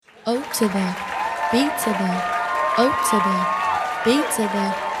O to the B to the O to the B to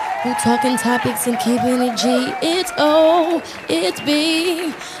the. Who talking topics and keeping it G? It's O, it's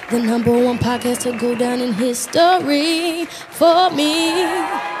B. The number one podcast to go down in history for me.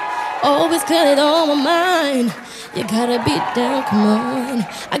 Always got it on my mind. You gotta be down, come on.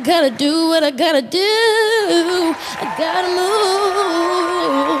 I gotta do what I gotta do. I gotta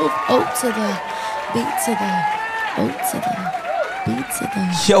move. O to the B to the O to the.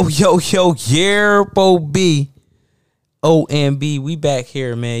 Yo, yeah, Bo B. OMB, we back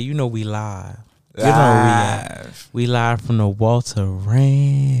here, man. You know we live. You know we live from the Walter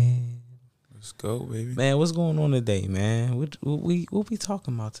Rand. Let's go, baby. Man, what's going on today, man? What we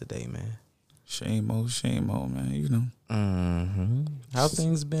talking about today, man? Shame old, man. You know. Mm-hmm. How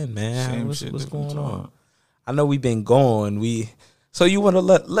things been, man? What's going on? I know we've been gone. So you want to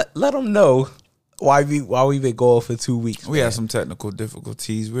let them know why we been going for 2 weeks? We had some technical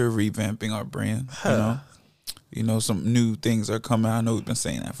difficulties. We're revamping our brand. You know, some new things are coming. I know we've been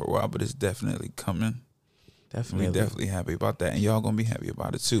saying that for a while, but it's definitely coming. Definitely. We're definitely happy about that, and y'all gonna be happy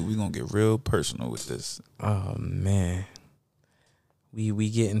about it too. We're gonna get real personal with this. Oh man, we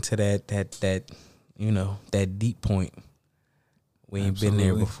get into that you know, that deep point. We ain't been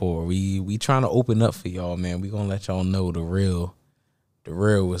there before. We trying to open up for y'all, man. We gonna let y'all know the real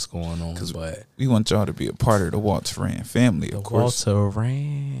what's going on. But we want y'all to be a part of the Walter Rand family, of course. Walter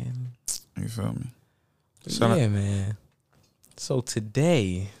Rand. You feel me? Yeah, man. So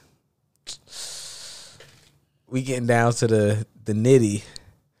today we getting down to the nitty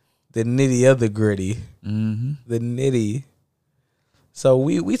of the gritty, the nitty. So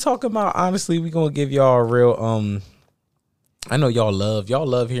we talking about, honestly, we gonna give y'all a real I know y'all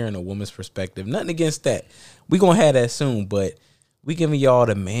love hearing a woman's perspective. Nothing against that. We gonna have that soon, but we giving y'all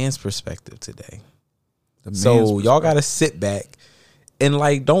the man's perspective today. So y'all gotta sit back and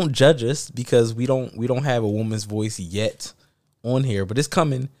don't judge us because we don't have a woman's voice yet on here, but it's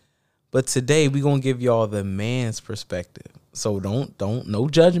coming. But today we gonna give y'all the man's perspective. So don't no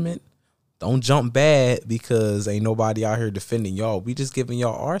judgment. Don't jump bad because ain't nobody out here defending y'all. We just giving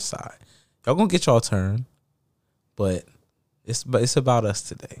y'all our side. Y'all gonna get y'all turn, but it's about us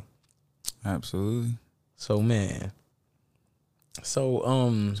today. Absolutely. So man. So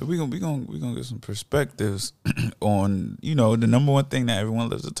we gonna get some perspectives on, you know, the number one thing that everyone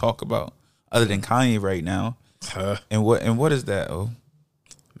loves to talk about, other than Kanye right now. And what is that? Oh,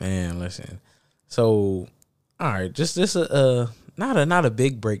 man, listen. So, all right, just not a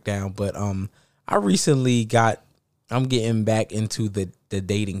big breakdown, but I recently I'm getting back into the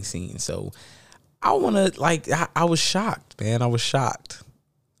dating scene. So I wanna I was shocked, man. I was shocked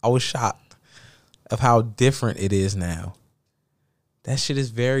of how different it is now. That shit is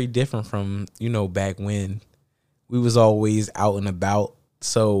very different from, you know, back when we was always out and about.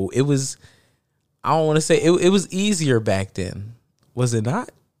 So it was, I don't want to say it was easier back then. Was it not?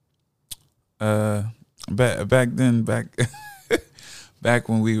 Back then, back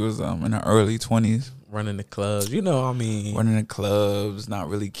when we was in our early 20s, running the clubs, you know, I mean, running the clubs, not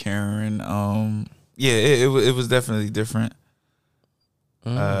really caring. Yeah, it was definitely different.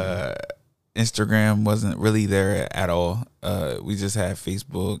 Instagram wasn't really there at all. We just had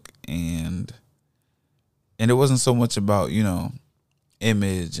Facebook, and it wasn't so much about, you know,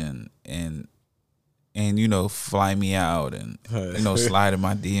 image and you know, fly me out and, you know, slide in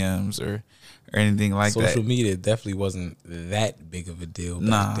my DMs or anything like that. Social media definitely wasn't that big of a deal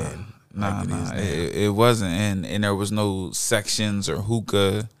back then. Nah. It wasn't, and there was no sections or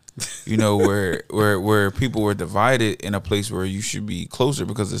hookah. You know, where people were divided in a place where you should be closer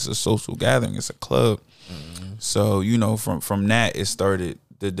because it's a social gathering, it's a club. Mm-hmm. So, you know, from that it started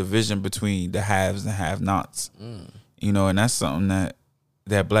the division between the haves and have-nots. You know, and that's something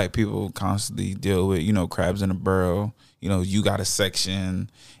that black people constantly deal with. You know, crabs in a barrel. You know, you got a section,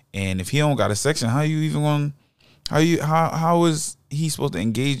 and if he don't got a section, how is he supposed to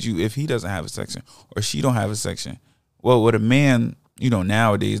engage you if he doesn't have a section or she don't have a section? Well, with a man, you know,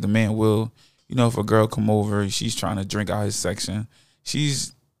 nowadays the man will, you know, if a girl come over, she's trying to drink out his section,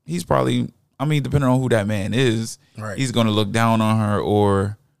 he's probably, I mean, depending on who that man is, right, he's gonna look down on her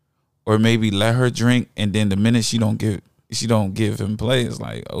or maybe let her drink, and then the minute she don't give him play, it's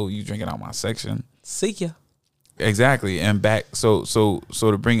like, oh, you drinking out my section. See ya. Exactly. And back, so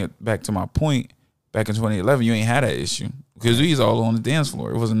to bring it back to my point, back in 2011, you ain't had that issue because we was all on the dance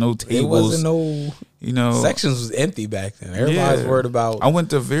floor. It wasn't no tables. It wasn't no, you know, sections was empty back then. Everybody's worried about. I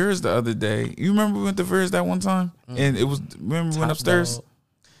went to Vera's the other day. You remember we went to Vera's that one time, and it was, remember we went upstairs. Dog.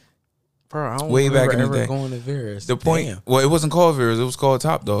 Bro, I don't way remember back in the ever day. Going to Vera's. The point, well, it wasn't called Vera's. It was called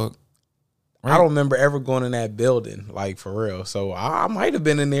Top Dog. I don't remember ever going in that building, like for real. So I might have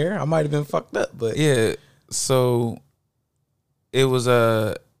been in there. I might have been fucked up, but yeah. So it was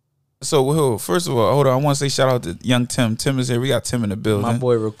So first of all, hold on. I want to say shout out to young Tim. Tim is here. We got Tim in the building. my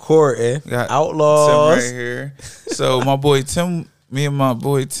boy recording. Got Outlaws. Tim right here. So my boy Tim, me and my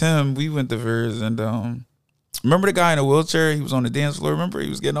boy Tim, we went to Vers and remember the guy in a wheelchair? He was on the dance floor. Remember he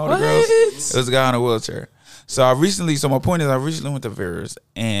was getting all the girls. It was a guy in a wheelchair. So my point is, I recently went to Vers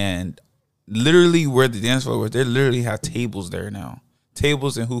and literally where the dance floor was, they literally have tables there now.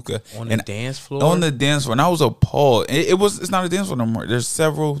 Tables and hookah On the dance floor? On the dance floor, and I was appalled. It's not a dance floor no more. There's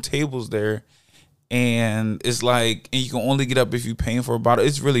several tables there, and it's like, and you can only get up if you're paying for a bottle.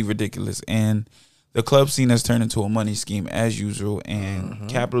 It's really ridiculous, and the club scene has turned into a money scheme as usual, and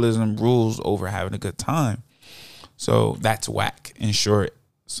capitalism rules over having a good time. So that's whack, in short.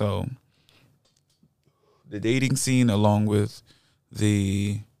 So the dating scene, along with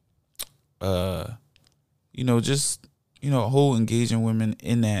the, whole engaging women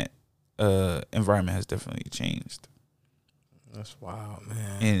in that environment has definitely changed. That's wild,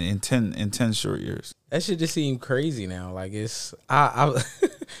 man. In 10 short years. That shit just seem crazy now. Like it's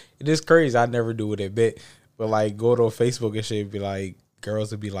it is crazy. I never do it a bit. But like go to Facebook and shit, be like,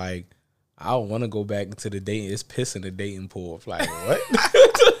 girls would be like, I don't want to go back into the dating. It's piss in the dating pool. Like what?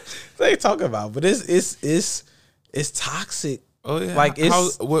 They talking about? But it's toxic. Oh yeah. Like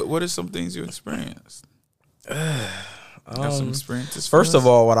what are some things you experienced? Got some experiences. First of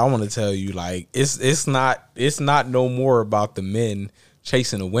all, what I want to tell you, like, it's not no more about the men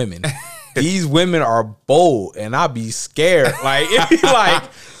chasing the women. These women are bold, and I be scared. Like, it be like,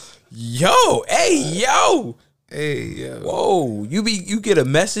 yo, whoa, you get a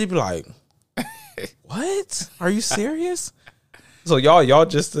message like, what? Are you serious? So y'all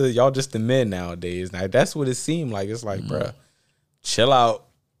just the men nowadays. Now that's what it seemed like. It's like, bruh, chill out.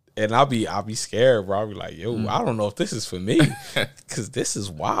 And I'll be scared, bro. I'll be like, yo, I don't know if this is for me, because this is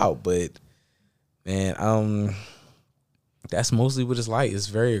wild. But man, that's mostly what it's like. It's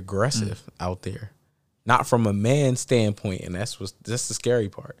very aggressive out there, not from a man's standpoint, and that's the scary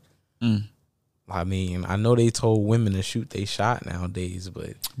part. I mean, I know they told women to shoot they shot nowadays,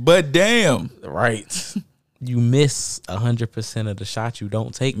 but damn, right, you miss 100% of the shots you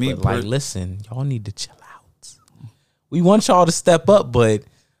don't take. But like, listen, y'all need to chill out. We want y'all to step up, but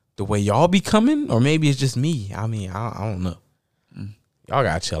the way y'all be coming, or maybe it's just me. I mean, I don't know. Y'all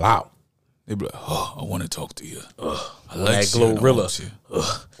gotta chill out. They be like, oh, I want to talk to you. I like Glorilla.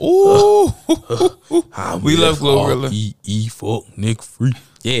 Ooh, we love Glorilla. Fuck Nick Free.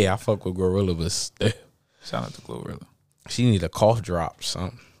 Yeah, I fuck with Glorilla, but still. Shout out to Glorilla. She need a cough drop or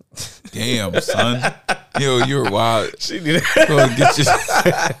something. Damn, son. Yo, you're wild. She need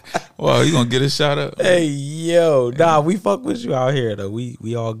Wow, you gonna get a shot up? Hey, yo. Nah, we fuck with you out here, though.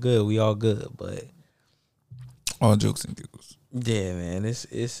 We all good. We all good, but all jokes and giggles. Yeah, man.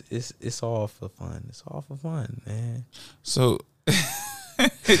 It's all for fun. It's all for fun, man. So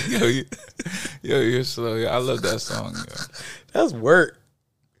yo, you're slow. Yo, I love that song, yo. That's work.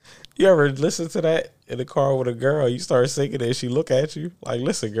 You ever listen to that in the car with a girl? You start singing it and she look at you like,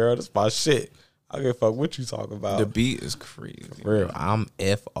 listen, girl, this my shit. I don't give a fuck what you talking about. The beat is crazy. For real. I'm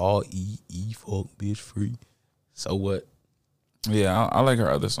FREE, fuck bitch free. So what? Yeah, I like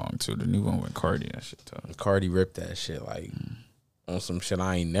her other song too. The new one with Cardi and shit too. Cardi ripped that shit like on some shit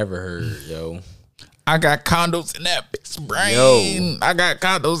I ain't never heard, yo. I got condos in that bitch brain. I got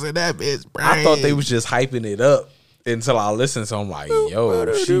condos in that bitch brain. I thought they was just hyping it up until I listened. So I'm like,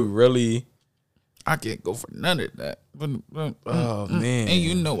 yo, she really. I can't go for none of that. Oh man, and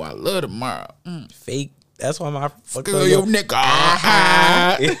you know I love tomorrow. Fake. That's why my fucking your nigga.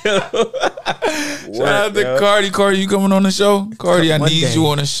 Shout out to Cardi. Cardi, you coming on the show? Cardi, I need you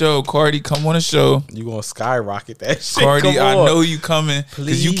on the show. Cardi, come on the show. You gonna skyrocket that shit? Cardi, I know you coming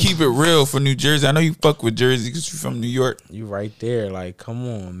because you keep it real for New Jersey. I know you fuck with Jersey because you from New York. You right there. Like, come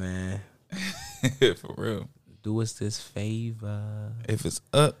on, man. For real. Do us this favor. If it's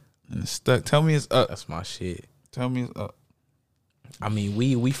up and it's stuck, tell me it's up. That's my shit. Tell me it's up. I mean,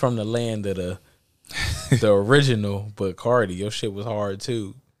 we from the land of the original, but Cardi, your shit was hard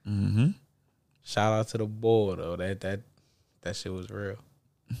too. Shout out to the boy though. That shit was real.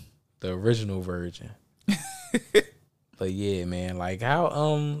 The original virgin. But yeah, man. Like how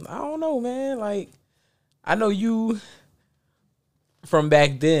I don't know, man. Like I know you from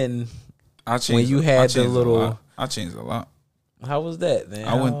back then. When you had the little. I changed a lot. How was that, man?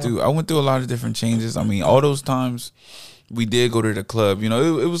 I went through a lot of different changes. I mean, all those times we did go to the club. You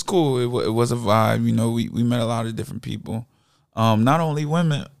know, it was cool. It was a vibe. You know, we met a lot of different people. Not only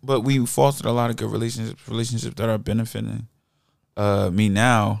women, but we fostered a lot of good relationships that are benefiting me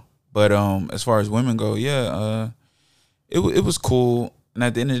now. But as far as women go, yeah, it was cool. And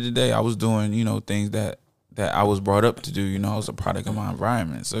at the end of the day, I was doing, you know, things that I was brought up to do. You know, I was a product of my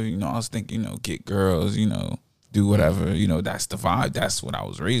environment. So, you know, I was thinking, you know, get girls, you know, do whatever. You know, that's the vibe. That's what I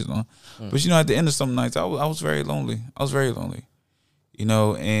was raised on. But, you know, at the end of some nights, I was very lonely. I was very lonely. You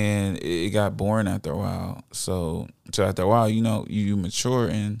know, and it got boring after a while. So after a while, you know, you mature,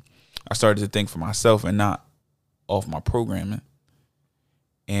 and I started to think for myself and not off my programming.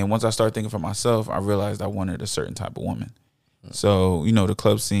 And once I started thinking for myself, I realized I wanted a certain type of woman. So, you know, the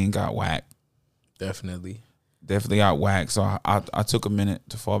club scene got whacked. Definitely got whacked. So I took a minute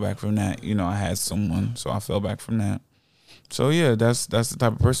to fall back from that. You know, I had someone, so I fell back from that. So yeah, that's the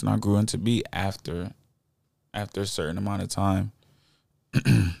type of person I grew into be after a certain amount of time.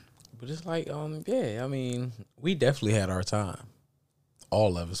 But it's like, yeah, I mean, we definitely had our time.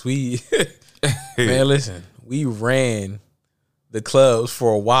 All of us. We man, listen, we ran the clubs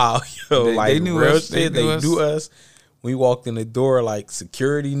for a while, yo. They knew real us. Shit. They knew us. We walked in the door, like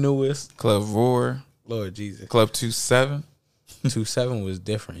security knew us. Club Roar. Lord Jesus. Club 27. 27 was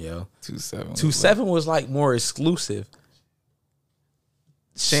different, yo. 27. 27 was like more exclusive.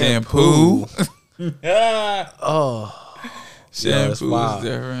 Shampoo. Oh. Shampoo is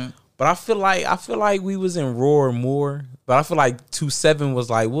different. But I feel like we was in Roar more. But I feel like 27 was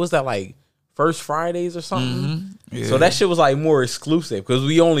like, what was that, like First Fridays or something? Mm-hmm. Yeah. So that shit was like more exclusive because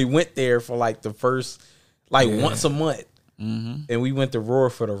we only went there for like the first, like once a month. Mm-hmm. And we went to Roar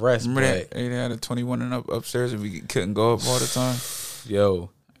for the rest. Remember that they had a 21 and up upstairs and we couldn't go up all the time? Yo.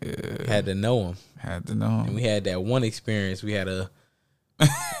 Yeah. Had to know him. And we had that one experience. We had a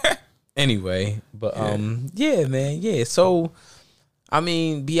anyway. But yeah, man. Yeah. So I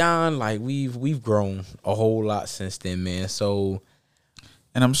mean, beyond like we've grown a whole lot since then, man. So,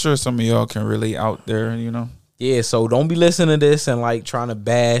 and I'm sure some of y'all can relate out there, you know. Yeah, so don't be listening to this and like trying to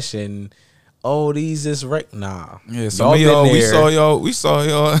bash and these is nah. Yeah, some of y'all we saw y'all.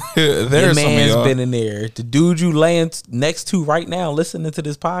 There's some of y'all been in there. The dude you laying next to right now, listening to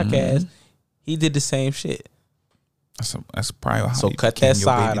this podcast, he did the same shit. That's probably how. So cut that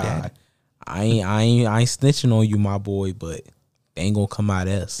side eye. I ain't snitching on you, my boy, but they ain't gonna come out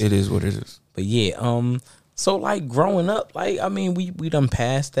us. It is what it is. But yeah, so like growing up, like I mean, we done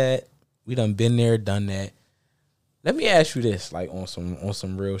passed that. We done been there, done that. Let me ask you this, like on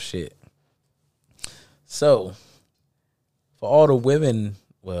some real shit. So, for all the women,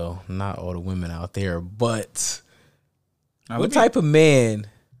 well, not all the women out there, but what type of man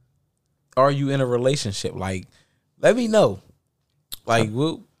are you in a relationship? Like, let me know. Like,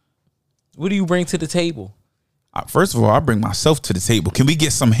 what do you bring to the table? First of all, I bring myself to the table. Can we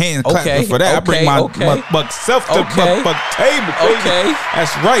get some hand clapping for that? I bring myself to the table. Baby. Okay,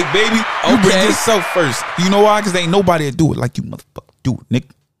 that's right, baby. You bring yourself first. You know why? Because there ain't nobody to do it like you motherfucker do it, Nick.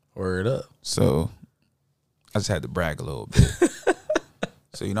 Word up. So I just had to brag a little bit.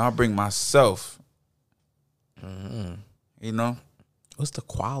 So you know, I bring myself. You know, what's the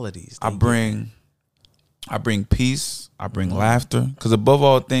qualities? I bring peace. I bring laughter. Because above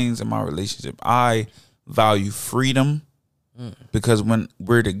all things in my relationship, I value freedom, because when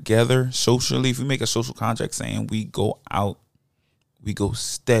we're together socially, if we make a social contract saying we go out, we go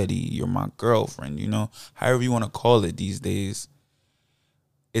steady, you're my girlfriend, you know, however you want to call it these days,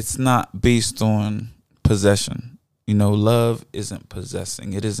 it's not based on possession. You know, love isn't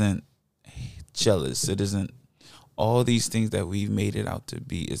possessing. It isn't jealous. It isn't all these things that we've made it out to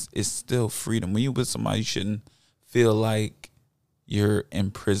be. It's still freedom. When you're with somebody, you shouldn't feel like you're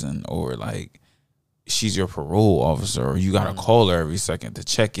in prison or like she's your parole officer or you gotta call her every second to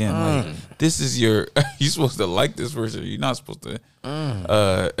check in. Like, this is you're supposed to like this person. You're not supposed to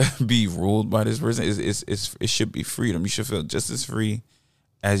be ruled by this person. It should be freedom. You should feel just as free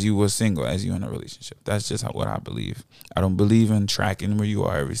as you were single, as you in a relationship. That's just what I believe. I don't believe in tracking where you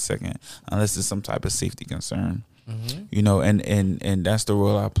are every second unless it's some type of safety concern. You know, and that's the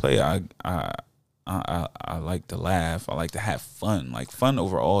role I play. I like to laugh. I like to have fun. Like fun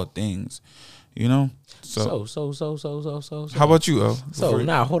over all things. You know? So. How about you, O? So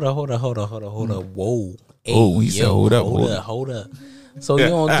now hold up. Whoa. Hey, he said hold up. So you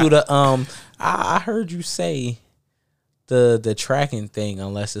don't do the I heard you say the tracking thing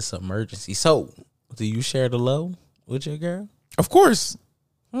unless it's emergency. So do you share the low with your girl? Of course.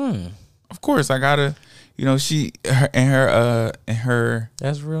 Of course. I gotta, you know, in her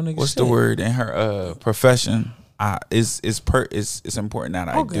that's real nigga. What's shit. the word? In her profession, it's important that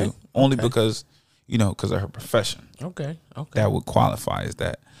I do. Only because, you know, because of her profession. Okay. That would qualify as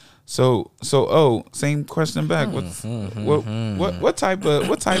that. Same question back. What type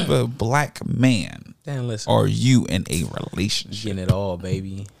of black man Damn, listen. are you in a relationship? Getting it all,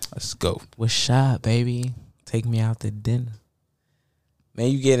 baby. Let's go. What's up, baby? Take me out to dinner. Man,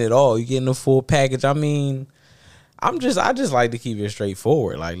 you getting it all. You getting the full package. I mean, I just like to keep it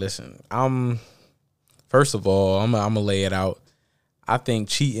straightforward. Like, listen, first of all, I'm gonna lay it out. I think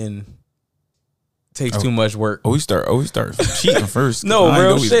cheating takes too much work. We start cheating first. No,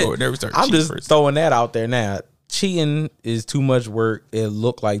 real shit. I'm just first. throwing that out there now. Cheating is too much work. It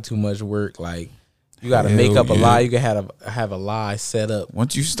look like too much work. Like, you got to make up a lie. You can have a lie set up.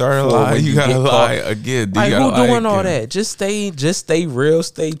 Once you start a lie, you got to lie again. Like, who doing all that? Just stay real,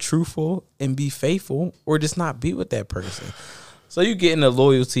 stay truthful, and be faithful, or just not be with that person. So you getting the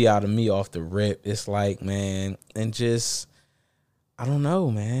loyalty out of me off the rip. It's like, man, and just, I don't know,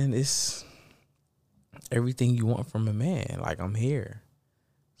 man. It's everything you want from a man. Like, I'm here.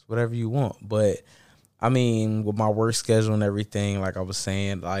 It's whatever you want. But, I mean, with my work schedule and everything, like I was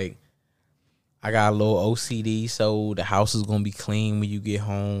saying, like, I got a little OCD, so the house is going to be clean when you get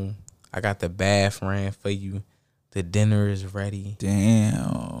home. I got the bath ran for you. The dinner is ready.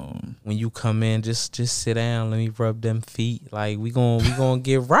 Damn. When you come in, just sit down. Let me rub them feet. Like, we gonna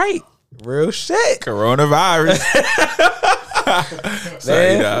get right. Real shit. Coronavirus.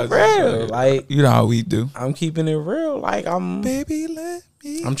 Sorry, man, real. Like, you know how we do. I'm keeping it real. Like, Baby, let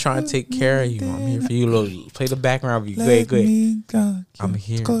me. I'm trying to take care of you. I'm here for you. Little, play the background of you. Go ahead. I'm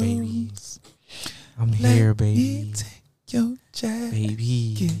here, baby. I'm here, baby. Take your jacket.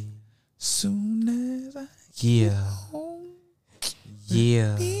 Baby. Soon as I Yeah. home,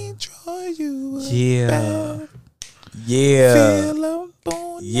 Yeah. enjoy you. Yeah. Yeah. Feel up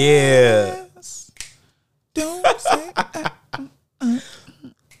on Yeah. ass. Don't say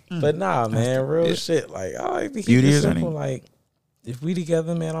But nah, man, real shit. Like, I like to keep Beauty it is simple. honey. Like, if we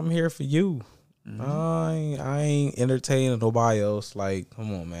together, man, I'm here for you. I ain't entertaining nobody else. Like,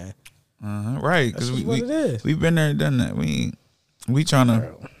 come on, man. Right, That's because just what it is. we've been there and done that. We trying to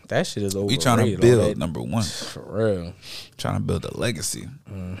Bro, that shit is overrated. we trying to build number one. For real. Trying to build a legacy.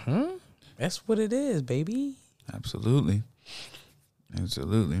 That's what it is, baby. Absolutely.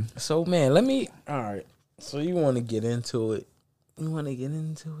 So, man, all right. So, you want to get into it. You want to get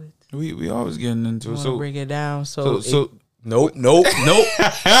into it. We always getting into You it. want to So break it down. nope.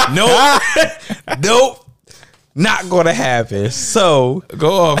 Nope. Not going to happen. So,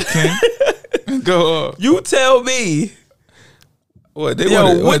 Go off, King. Go off. you tell me. What they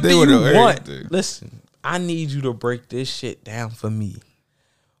What do you wanna want? everything. Listen, I need you to break this shit down for me.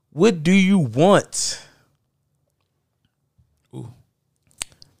 What do you want? Ooh.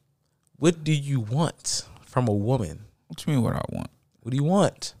 What do you want from a woman? What you mean what I want? What do you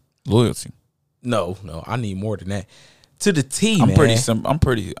want? Loyalty. No, I need more than that. To the T, I'm man. pretty simple. I'm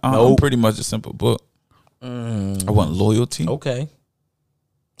pretty much a simple book. I want loyalty, Okay.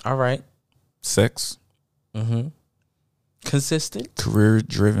 All right. sex, Consistent. career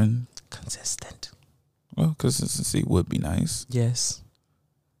driven. Consistent. Well, consistency would be nice, Yes.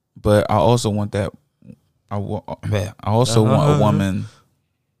 but I also want that. I also want a woman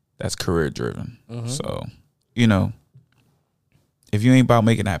that's career driven. So, if you ain't about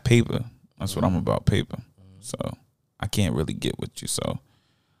making that paper, that's what I'm about, paper. So I can't really get with you. So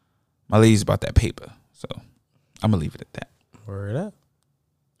my lady's about that paper. So I'm gonna leave it at that. Word up.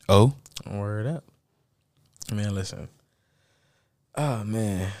 Oh, Word up. Man, listen. Oh,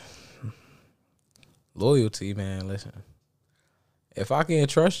 man. Loyalty, man, listen. If I can't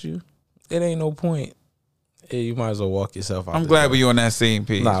trust you, it ain't no point. You might as well walk yourself out. I'm glad we on that same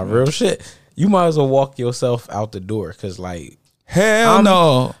page. Nah, real shit. You might as well walk yourself out the door, because, like, hell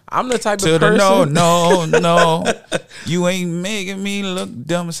no. I'm the type To of the person. no. You ain't making me look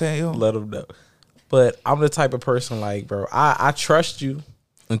dumb as hell. Let them know. But I'm the type of person, like, bro, I trust you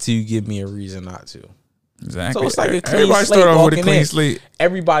until you give me a reason not to. Exactly. So it's like a clean Everybody slate start off with a walking clean in. slate.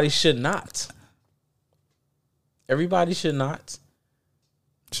 Everybody should not. Everybody should not.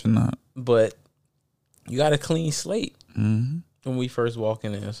 Should not. But you got a clean slate Mm-hmm. when we first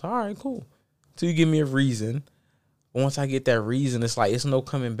walking in. It's all right, cool. Till you give me a reason. Once I get that reason, it's like it's no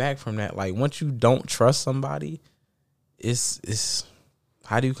coming back from that. Like, once you don't trust somebody, it's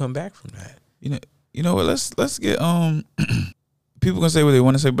how do you come back from that? You know what? Let's get people gonna say what they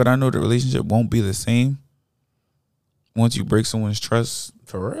want to say, but I know the relationship won't be the same once you break someone's trust.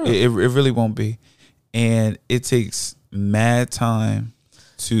 For real. It really won't be, and it takes mad time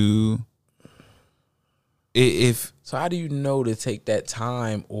to. So how do you know to take that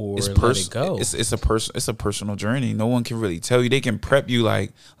time or It's let it go? It's a personal journey. No one can really tell you. They can prep you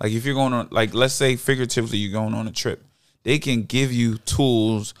like if you're going on, like, let's say figuratively you're going on a trip. They can give you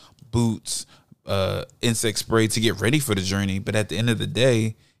tools, boots, insect spray to get ready for the journey. But at the end of the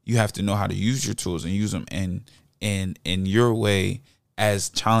day, you have to know how to use your tools and use them in your way as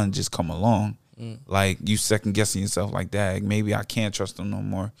challenges come along. Like, you second guessing yourself like that. Maybe I can't trust them no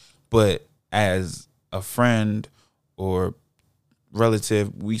more. But as a friend or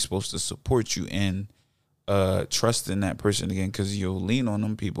relative, we supposed to support you in trusting that person again, because you'll lean on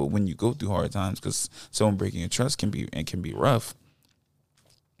them people when you go through hard times, because someone breaking your trust can be rough.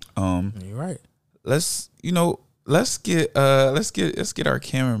 You're right. Let's get our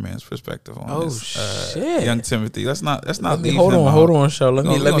cameraman's perspective on this. Shit, young Timothy. Let's not leave hold him on, show. Let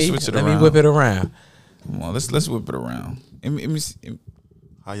me whip it around. Come on, let's whip it around. Let me see.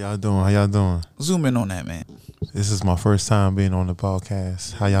 How y'all doing? Zoom in on that, man. This is my first time being on the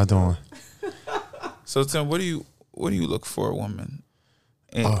podcast. How y'all doing? So Tim, what do you look for a woman?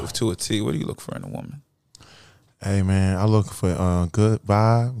 To a T, what do you look for in a woman? Hey man, I look for good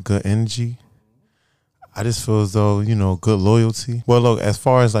vibe, good energy. I just feel as though, good loyalty. Well, look, as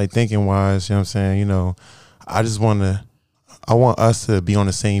far as like thinking wise, you know what I'm saying, I want us to be on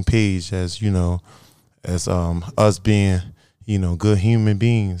the same page as, as us being, good human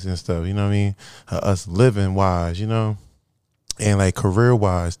beings and stuff, you know what I mean? Us living wise, and like career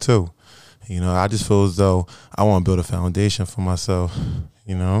wise too. I just feel as though I want to build a foundation for myself,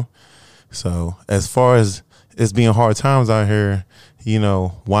 So as far as it's being hard times out here,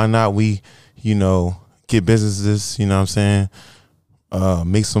 why not we, get businesses, you know what I'm saying?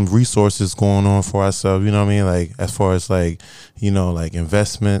 Make some resources going on for ourselves, you know what I mean? Like, as far as like, like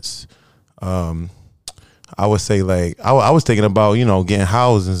investments, I would say like, I was thinking about, getting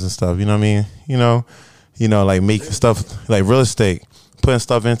houses and stuff, you know what I mean? Like making stuff like real estate, putting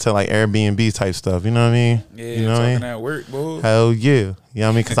stuff into like Airbnb type stuff, you know what I mean? Yeah, you know talking what I mean? that work, boy. Hell yeah. You know what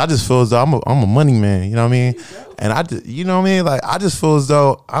I mean? Because I just feel as though I'm a money man, you know what I mean? And I just, you know what I mean? Like, I just feel as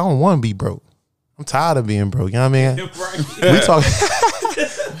though I don't want to be broke. I'm tired of being broke, you know what I mean?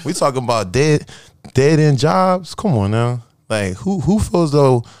 We talking about dead end jobs. Come on now. Like, who feels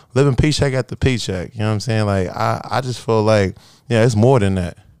though living paycheck after paycheck? You know what I'm saying? Like, I just feel like, yeah, it's more than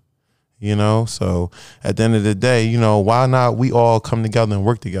that. So at the end of the day, why not we all come together and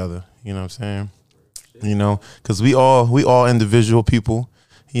work together? You know what I'm saying? Because we all individual people.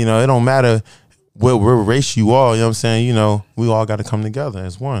 It don't matter what race you are. You know what I'm saying? We all got to come together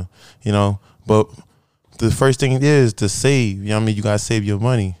as one. But the first thing is to save. You know what I mean? You got to save your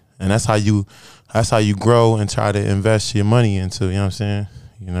money, and that's how you grow and try to invest your money into. You know what I'm saying?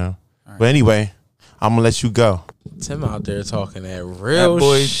 Right. But anyway, I'm gonna let you go. Tim out there talking that real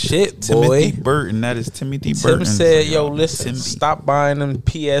shit, Timothy Burton. That is Timothy Burton. Tim said, yo, listen, stop buying them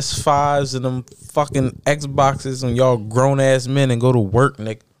PS5s and them fucking Xboxes and y'all grown-ass men and go to work,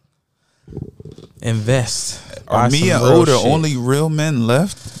 nigga. Invest. Are me and O the only real men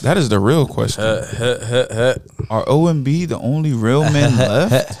left? That is the real question. Are O and B the only real men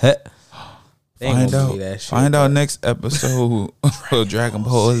left? Find out next episode of Dragon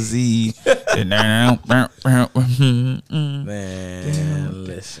Ball Z. Man,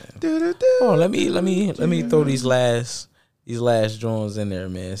 listen. Oh, let me throw these last joints in there,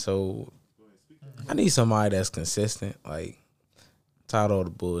 man. So I need somebody that's consistent. Like, tired of all the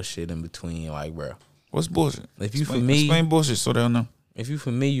bullshit in between. Like, bro, what's bullshit? If you for me, explain bullshit so they'll know. If you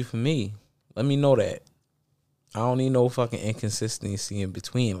for me, you for me. Let me know that. I don't need no fucking inconsistency in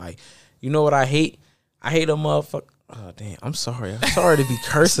between. Like, you know what I hate? I hate a motherfucker. Oh, damn. I'm sorry to be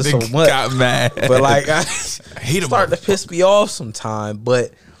cursing so much. Got mad. But, like, I hate start to piss me off sometime.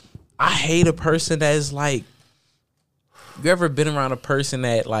 But I hate a person that is like, you ever been around a person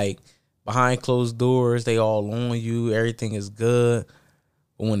that, like, behind closed doors, they all on you, everything is good.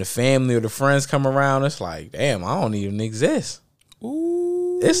 But when the family or the friends come around, it's like, damn, I don't even exist.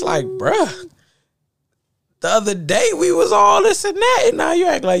 Ooh. It's like, bruh, the other day we was all this and that, and now you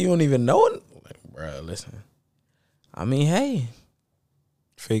act like you don't even know it. Like, bruh, listen. I mean, hey.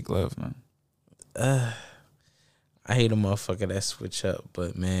 Fake love, man. I hate a motherfucker that switch up,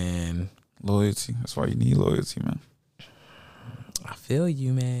 but man. Loyalty. That's why you need loyalty, man. I feel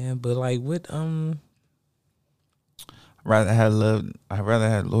you, man. But like what I'd rather have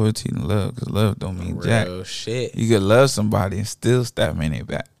loyalty than love, because love don't mean real jack. Shit. You could love somebody and still stab them in their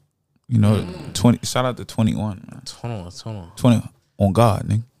back. 20. Shout out to 21, man. Hold on. 20 on God,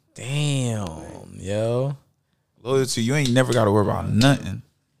 nigga. Damn, yo. Loyalty, you ain't never got to worry about nothing.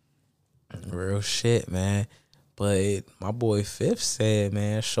 Real shit, man. But my boy Fifth said,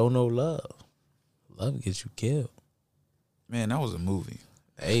 man, show no love. Love gets you killed. Man, that was a movie.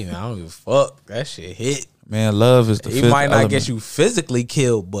 Hey, man, I don't give a fuck. That shit hit. Man, love is the He fifth might not element. get you physically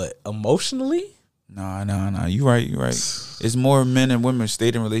killed, but emotionally, Nah. You right. It's more men and women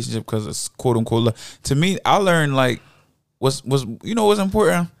stayed in relationship because it's quote unquote love. To me, I learned like what's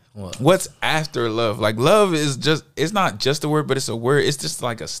important. What's after love? Like love is it's not just a word, but it's a word. It's just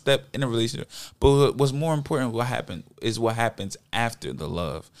like a step in a relationship. But what's more important, what happens after the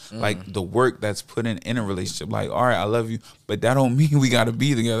love. Like the work that's put in a relationship. Like, all right, I love you, but that don't mean we gotta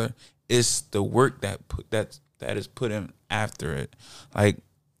be together. It's the work that is put in after it. Like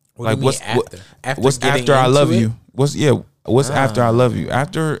what's after I love you? What's after I love you?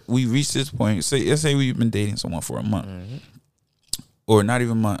 After we reach this point, let's say we've been dating someone for a month. Or not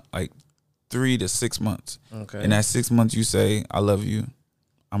even a month, like 3 to 6 months. Okay. In that 6 months, you say, I love you.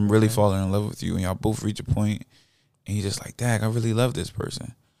 I'm really falling in love with you. And y'all both reach a point, and you're just like, dang, I really love this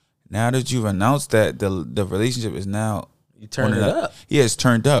person. Now that you've announced that, the relationship is now... You turn it up. Yeah, it's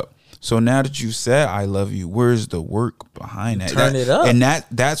turned up. So now that you said, I love you, where's the work behind that? Turn it up. And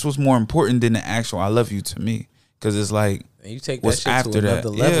that's what's more important than the actual I love you to me. Because it's like, and you take what's that shit after to that?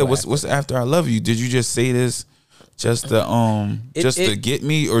 Level Yeah, what's after I love you? Did you just say this just to get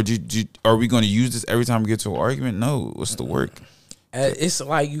me, or are we going to use this every time we get to an argument? No, what's the work? It's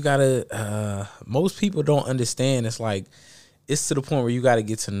like you gotta. Most people don't understand. It's like it's to the point where you got to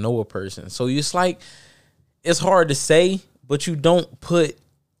get to know a person. So it's like it's hard to say, but you don't put.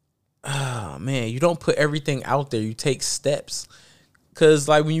 You don't put everything out there. You take steps, because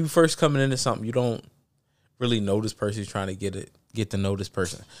like when you first coming into something, you don't really know this person. You're trying to get to know this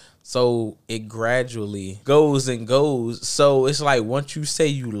person. So it gradually goes and goes. So it's like once you say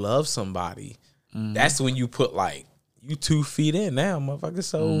you love somebody, that's when you put like you 2 feet in now, motherfucker.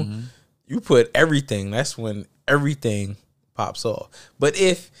 So you put everything. That's when everything pops off. But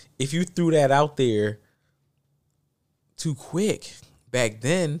if you threw that out there too quick back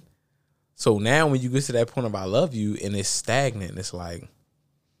then, so now when you get to that point of I love you and it's stagnant, it's like,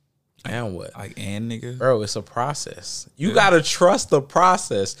 now what? Like, and nigga? Bro, it's a process. You got to trust the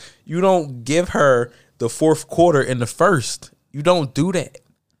process. You don't give her the 4th quarter in the 1st. You don't do that.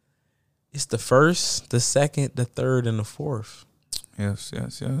 It's the 1st, the 2nd, the 3rd, and the 4th. Yes.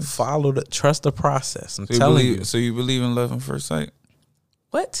 Trust the process. I'm telling you. So you believe in love at first sight?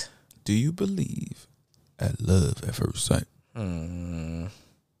 What? Do you believe at love at first sight?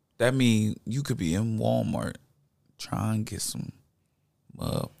 That means you could be in Walmart trying to get some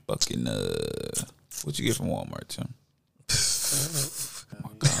motherfucking what you get from Walmart, Tim? Oh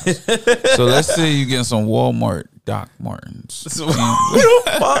my God. So let's say you get some Walmart Doc Martens.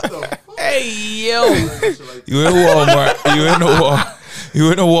 Hey yo, you in Walmart.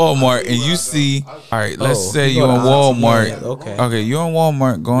 You in a Walmart and you see. All right, let's say you in Walmart. Okay, you in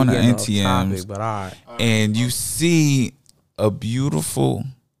Walmart going to NTMs, but all right, and you see a beautiful,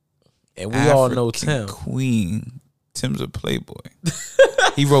 and we all know Tim Queen. Tim's a playboy.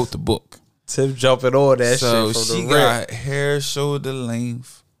 He wrote the book. Tim jumping on that so shit. So she got hair shoulder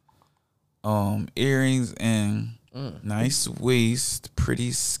length, earrings, and nice waist,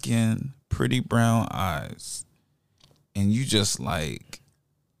 pretty skin, pretty brown eyes, and you just like,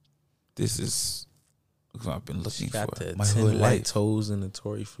 this is what I've been looking got for. The My whole life. Toes and the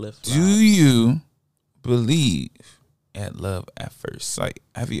Tory flip. Do you believe at love at first sight?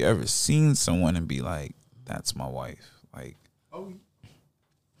 Have you ever seen someone and be like, that's my wife? Like, do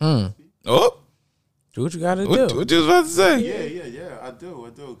what you gotta do. What you was about to say? Yeah. I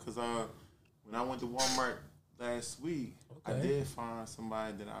do. Because when I went to Walmart last week, I did find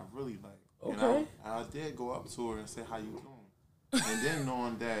somebody that I really like. Okay. And I did go up to her and say, how you doing? And then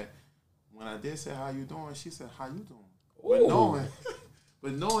knowing that when I did say, how you doing, she said, how you doing?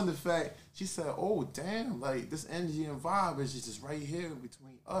 But knowing the fact, she said, oh, damn, like this energy and vibe is just right here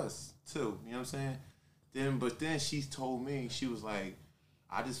between us, too. You know what I'm saying? But then she told me, she was like,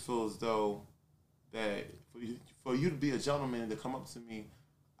 I just feel as though that for you to be a gentleman to come up to me,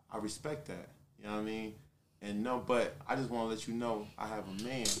 I respect that. You know what I mean? And no, but I just want to let you know I have a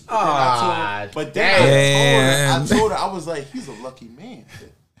man. But then I told her, I was like, he's a lucky man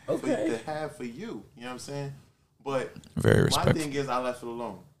to have for you. You know what I'm saying? But very respectful. My thing is, I left it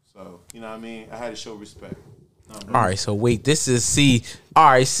alone. So, you know what I mean? I had to show respect. All right, so wait, this is C. All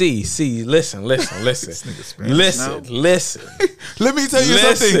right, C. Listen. Listen. Let me tell you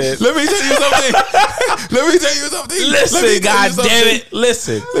something. Listen, God damn it.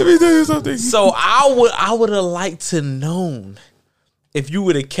 Listen. Let me tell you something. So I would have liked to known if you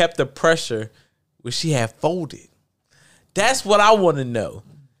would have kept the pressure where she had folded. That's what I want to know.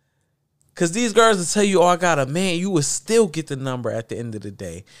 Because these girls will tell you, oh, I got a man. You would still get the number at the end of the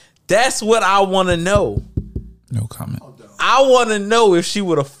day. That's what I want to know. No comment. I want to know if she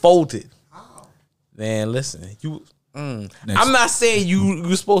would have folded. Man, listen, I'm not saying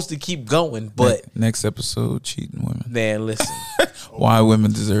you're supposed to keep going, but next episode, cheating women. man, listen. Why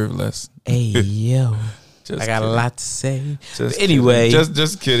women deserve less. Hey yo, Just I got kidding. a lot to say. Just Anyway. kidding.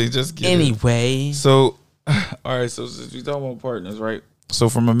 just kidding. Anyway, So, all right. So since we talking about partners, right? So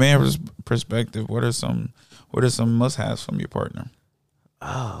from a man's perspective, what are some must-haves from your partner?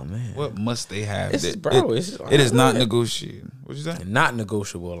 oh man, What must they have? It's, It- bro, it- it's it is not negotiated. What you say? not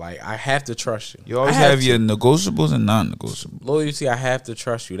negotiable. Like I have to trust you. You always I have to. your negotiables and non-negotiables. Loyalty. I have to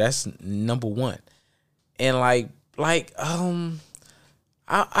trust you. That's number one. And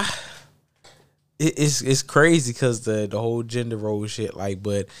it's crazy because the whole gender role shit. Like,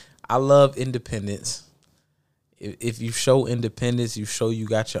 but I love independence. If you show independence, you show you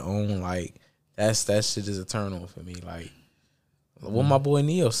got your own. Like that shit is a turn on for me. Like what my boy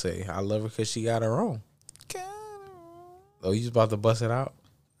Neo say. I love her because she got her own. Oh, you just about to bust it out?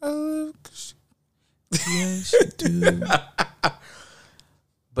 Yes, you do.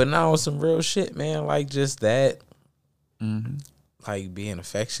 But now some real shit, man. Like just that. Mm-hmm. Like being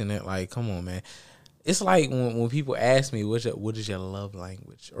affectionate. Like, come on, man. It's like when people ask me what is your love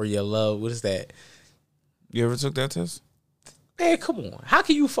language or your love. What is that? You ever took that test? Man, come on. How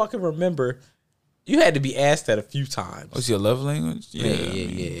can you fucking remember? You had to be asked that a few times. What's your love language?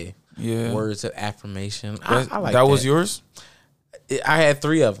 Yeah. Words of affirmation. I like that was yours. I had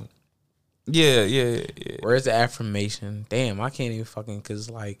 3 of them. Yeah. Words of affirmation. Damn, I can't even fucking because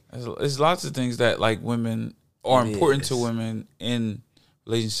like There's lots of things that like women are It important to is. women in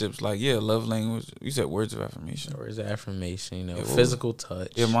relationships. Like love language. You said words of affirmation. words of affirmation. You know, Yeah, what physical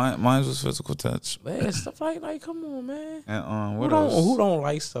touch. Yeah, mine was physical touch. Man, stuff like come on, man. And Who what don't else? who don't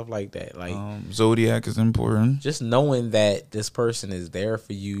like stuff like that? Like Zodiac is important. just knowing that this person is there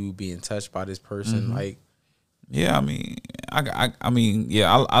for you, being touched by this person, Mm-hmm. like Yeah, I mean,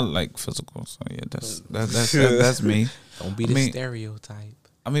 I like physical. So yeah, that's me. don't be I the mean- stereotype.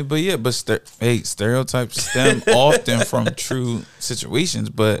 I mean, but yeah, stereotypes stem often from true situations.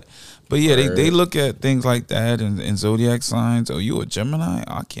 But yeah, they look at things like that and zodiac signs. Oh, you a Gemini?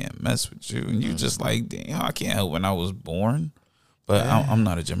 I can't mess with you. And you just like, damn, I can't help when I was born. But I'm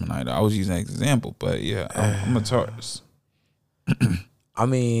not a Gemini. Though. I was using an example. But yeah, I'm a Taurus. I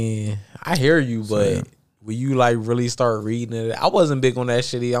mean, I hear you, but when you like really start reading it, I wasn't big on that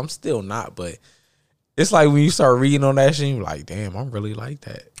shit either. I'm still not, but it's like when you start reading on that shit, you're like, damn, I'm really like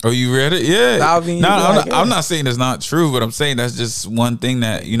that. Oh, you read it? Yeah. I mean, I'm not saying it's not true, but I'm saying that's just one thing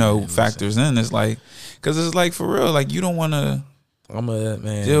that, factors in. It's like, because it's like for real, like you don't want to I'm a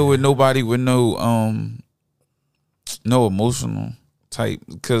man. deal with nobody with no emotional type.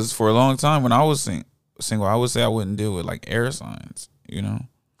 Because for a long time when I was single, I would say I wouldn't deal with like air signs,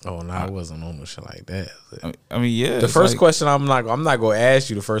 Oh no, I wasn't on no shit like that. I mean, yeah. The first question I'm not gonna ask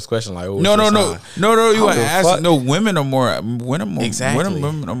you the first question like, oh, No. You want to ask? fuck? No, women are more Exactly.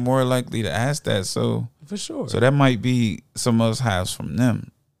 women are more likely to ask that. So for sure. that might be some must-haves from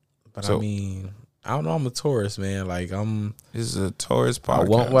them. But so- I mean, I don't know. I'm a Taurus, man. Like This is a Taurus I podcast.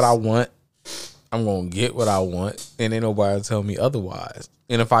 want what I want. I'm gonna get what I want, and ain't nobody will tell me otherwise.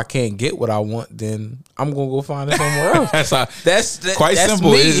 And if I can't get what I want, then I'm gonna go find it somewhere else. That's quite that's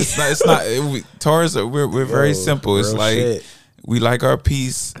simple. Me. It's not. Taurus, we're very simple. It's real like shit. we like our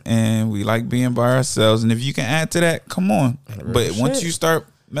peace and we like being by ourselves. And if you can add to that, come on. But once shit. you start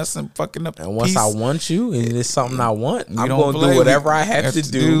fucking up, And once peace, I want you, and it's something I want, we I'm don't gonna play. do whatever We I have to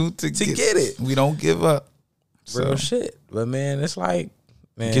do to to get it. We don't give up. Real So shit. But man, it's like,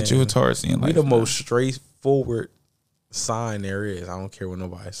 man, get you a Taurus in we life. the man. most straightforward sign there is. I don't care what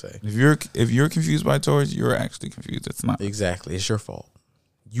nobody say. If you're confused by Taurus, you're actually confused. It's not. Exactly. It's your fault.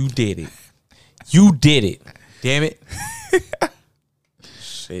 You did it. You did it. Damn it.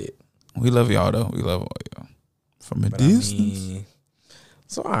 Shit. We love y'all though. We love all y'all from a But I distance. mean,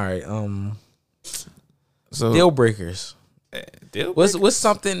 so all right. So Deal breakers. deal What's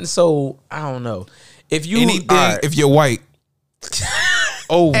something? So I don't know. If you anything all right. if you're white.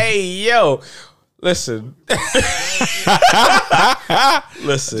 Oh, Hey yo, listen.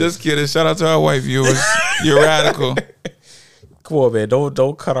 Listen. just kidding. Shout out to our white viewers. You're radical. Come on, man.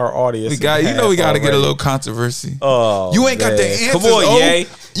 Don't cut our audience. We got in half we got to get a already. little controversy. Oh, You ain't got the man. answers. Come on, oh. Ye.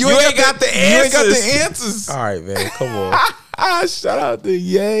 You ain't got the You ain't got the answers. answers. All right, man. Come on. Shout out to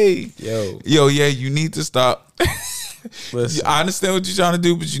Ye. Yo, Yeah, you need to stop. listen. I understand what you're trying to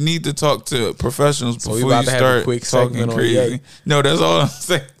do, but you need to talk to professionals we before about you to have a start quick talking segment on crazy. Ye. No, that's all I'm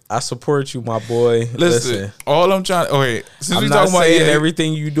saying. I support you, my boy. Listen, all I'm trying. Okay, since I'm we not talking about saying Ye,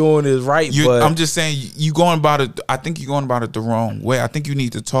 everything you doing is right, but I'm just saying you going about it. I think you're going about it the wrong way. I think you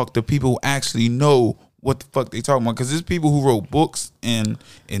need to talk to people who actually know what the fuck they talking about. Because there's people who wrote books and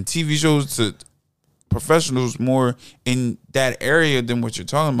TV shows to professionals more in that area than what you're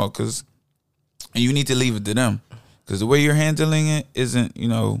talking about, because you need to leave it to them, because the way you're handling it isn't,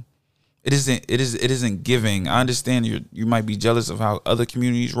 it isn't giving. I understand you might be jealous of how other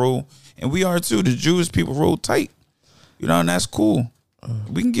communities roll, and we are too. The Jewish people roll tight, and that's cool.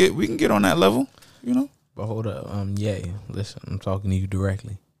 We can get on that level, But hold up, listen, I'm talking to you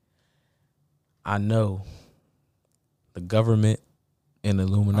directly. I know the government and the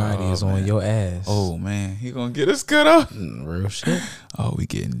Illuminati is on your ass. Oh man, he gonna get us cut off. Real shit. Oh, we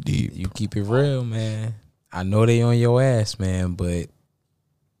getting deep. You keep it real, man. I know they on your ass, man, but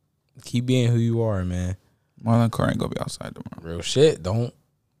keep being who you are, man. Marlon Carr ain't gonna be outside tomorrow. Real shit. Don't.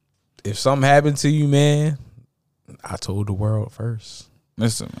 If something happened to you, man, I told the world first.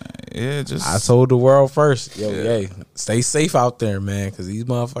 Listen, man. Yeah, I told the world first. Yo, stay safe out there, man, because these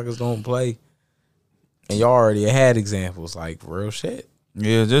motherfuckers don't play. And y'all already had examples, like real shit.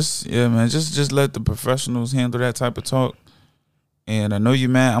 Yeah, man. Just let the professionals handle that type of talk. And I know you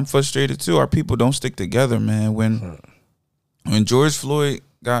mad. I'm frustrated too. Our people don't stick together, man. When George Floyd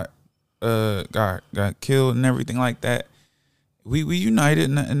got killed and everything like that, we united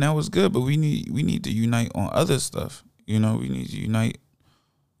and that was good. But we need to unite on other stuff. We need to unite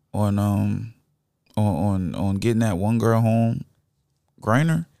on getting that one girl home,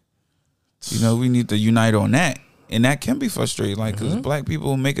 Griner. We need to unite on that. And that can be frustrating, like, because black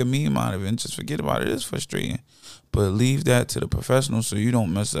people make a meme out of it and just forget about it. It's frustrating. But leave that to the professionals so you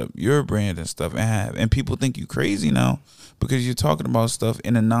don't mess up your brand and stuff and people think you crazy now because you're talking about stuff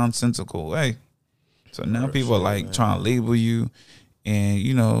in a nonsensical way. So now people are like trying to label you, and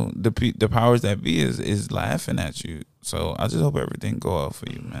the powers that be is laughing at you. So I just hope everything go out for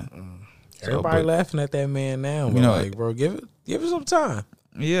you, man. Everybody laughing at that man now. But like, bro, give it some time.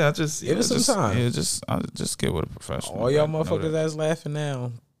 Yeah, I just give it some time. Yeah, just get with a professional. All y'all motherfuckers that's laughing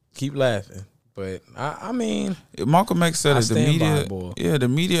now, keep laughing. But I mean, Malcolm X said it. The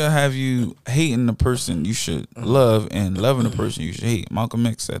media have you hating the person you should love and loving the person you should hate. Malcolm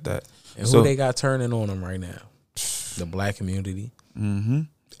X said that. And who they got turning on them right now? The black community.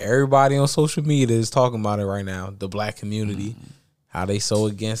 Everybody on social media is talking about it right now. The black community, how they so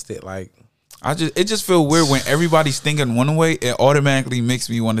against it. Like, it just feel weird when everybody's thinking one way. It automatically makes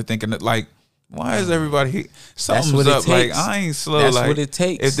me want to think like, why is everybody something's up? Like, I ain't slow. That's like, what it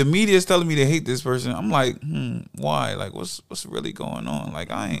takes. If the media is telling me to hate this person, I'm like, why? Like, what's really going on? Like,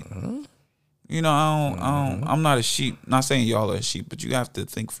 I ain't. I'm not a sheep. Not saying y'all are a sheep, but you have to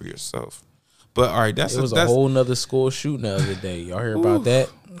think for yourself. But all right, it was a whole nother school shooting the other day. Y'all hear about that?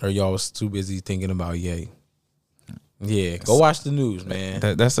 Or y'all was too busy thinking about Ye? Yeah, go watch the news, man.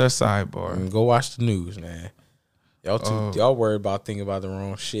 That's our sidebar. Go watch the news, man. Y'all worried about thinking about the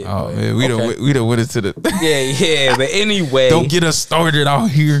wrong shit. Oh man, we done went into the yeah. But anyway, don't get us started out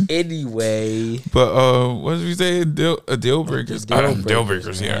here. Anyway, but what did we say? Deal breakers. Deal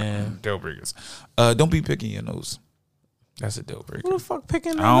breakers. Yeah, deal breakers. Don't be picking your nose. That's a deal breaker. Who the fuck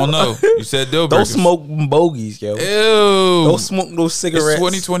picking? I don't know. You said deal breakers. Don't smoke bogeys, yo. Ew. Don't smoke no cigarettes.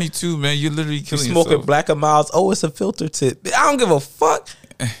 It's 2022, man. You're literally killing yourself. Smoking Black and Miles. Oh, it's a filter tip. I don't give a fuck.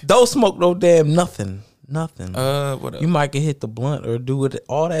 Don't smoke no damn nothing. Nothing. What you might get hit the blunt or do it.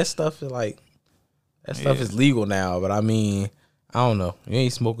 All that stuff is like, that stuff is legal now. But I mean, I don't know. You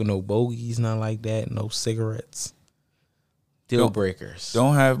ain't smoking no bogeys, nothing like that. No cigarettes. Deal breakers.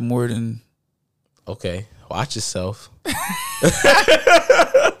 Don't have more than. Okay, watch yourself.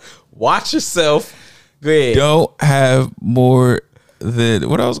 Watch yourself. Go ahead. Don't have more than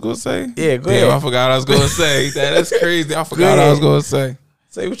what I was gonna say. Yeah, go ahead. I forgot what I was gonna say. That's crazy. I forgot what I was gonna say.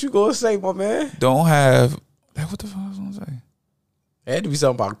 Say what you gonna say, my man. Don't have. What the fuck I was gonna say? It had to be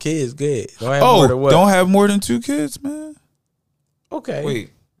something about kids. Good. Don't have more than what? Don't have more than 2 kids, man. Okay. Wait.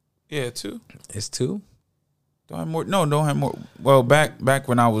 Yeah, 2. It's 2. Don't have more. No, don't have more. Well, back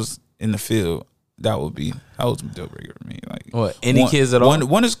when I was in the field, that was a deal breaker for me. Like, what? Any kids at all?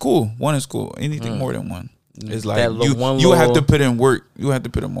 One is cool. One is cool. Anything more than one. It's like that you have to put in work. You have to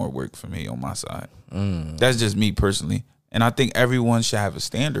put in more work for me on my side. That's just me personally. And I think everyone should have a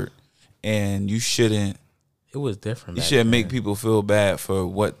standard, and you shouldn't. It was different. You shouldn't make people feel bad for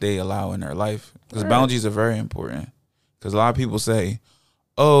what they allow in their life, because boundaries are very important. Because a lot of people say,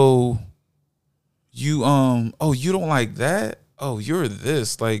 "Oh, you don't like that. Oh, you're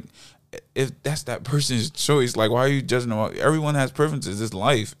this." Like, if that's that person's choice, like, why are you judging them? Everyone has preferences. It's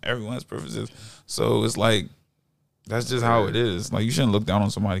life. Everyone has preferences. So it's like, that's just how it is. Like, you shouldn't look down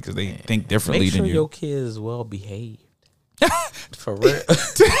on somebody because they think differently than you. Make sure your kid is well behaved. For real.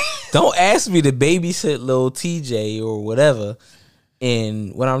 Don't ask me to babysit little TJ or whatever,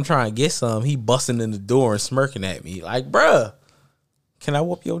 and when I'm trying to get some, he busting in the door and smirking at me like, bruh, can I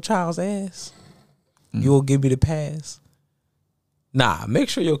whoop your child's ass? You will give me the pass? Nah, make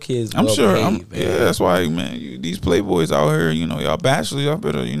sure your kids. I'm sure. Behave, man. Yeah, that's why, man. These playboys out here, y'all bachelors, y'all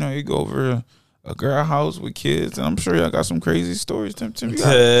better, you go over a girl house with kids, and I'm sure y'all got some crazy stories. Tim, you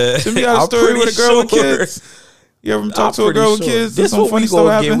got a story with a girl with kids. You ever talk to a girl with kids? This some what funny we stuff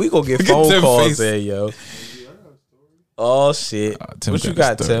gonna happen? get. We gonna get phone calls there, yo. Oh shit! What you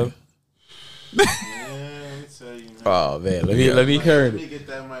got, Tim? Oh man, let me hear it. Get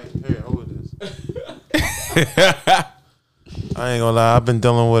that mic. Here, hold this. I ain't gonna lie. I've been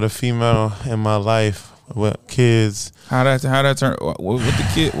dealing with a female in my life with kids. How that turn? What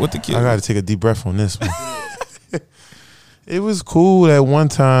the kid? I gotta take a deep breath on this one. It was cool at one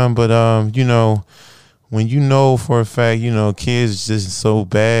time, but when for a fact, kids just so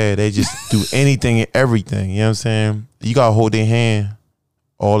bad, they just do anything and everything. You know what I'm saying? You gotta hold their hand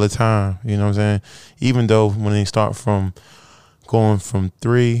all the time. You know what I'm saying? Even though when they start from going from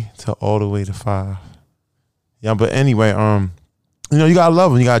 3 to all the way to 5. Yeah, but anyway, you gotta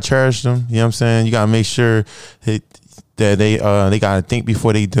love them, you gotta cherish them. You know what I'm saying? You gotta make sure that they gotta think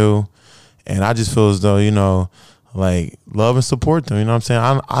before they do. And I just feel as though like love and support them. You know what I'm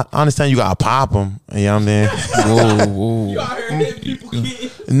saying? I understand you gotta pop them. You know what I mean? Whoa. You out here hitting people,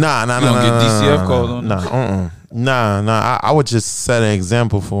 kids? Nah. Get DCF called on. Nah. I would just set an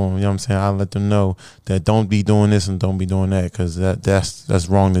example for them. You know what I'm saying? I let them know that don't be doing this and don't be doing that, because that's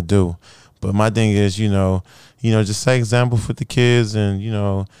wrong to do. But my thing is, just set example for the kids,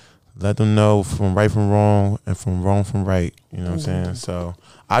 and let them know from right from wrong and from wrong from right. You know what I'm saying? So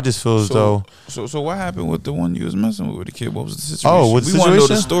I just feel as though. So what happened with the one you was messing with the kid? What was the situation? Oh, with the we want to know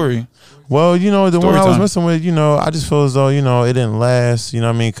the situation? story. Well, the Story one I was time. messing with, I just feel as though it didn't last. You know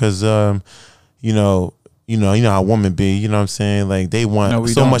what I mean? Because you know how women be. You know what I'm saying? Like they want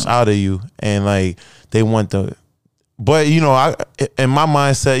so much out of you, and like they want the. But I in my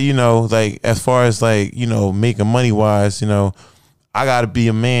mindset, like as far as like making money wise, I gotta be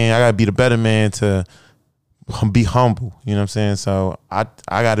a man. I gotta be the better man to be humble. You know what I'm saying? So I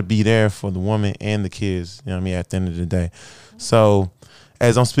gotta be there for the woman and the kids. You know what I mean? At the end of the day. So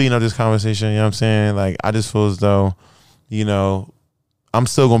as I'm speaking of this conversation, you know what I'm saying? Like I just feel as though, I'm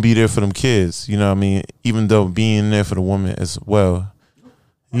still gonna be there for them kids. You know what I mean? Even though being there for the woman as well.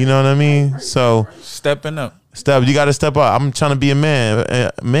 You know what I mean? So Stepping up. you got to step up. I'm trying to be a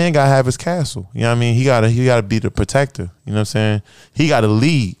man. A man got to have his castle. You know what I mean? He got to be the protector. You know what I'm saying? He got to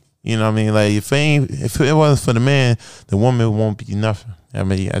lead. You know what I mean? Like if it wasn't for the man, the woman won't be nothing. I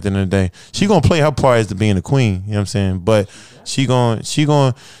mean, at the end of the day, she gonna play her part as to being the queen. You know what I'm saying? But she gonna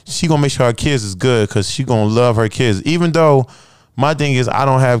make sure her kids is good, because she gonna love her kids. Even though my thing is I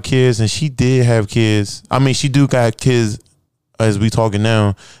don't have kids and she did have kids. I mean, she do got kids. As we talking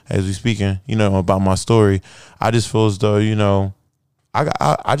now, as we speaking, about my story, I just feel as though,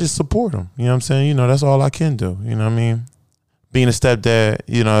 I just support them. You know what I'm saying? That's all I can do. You know what I mean? Being a stepdad,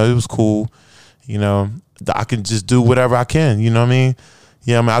 it was cool. I can just do whatever I can. You know what I mean?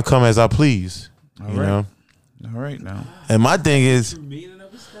 Yeah, I mean, I come as I please. All right now. And my thing is,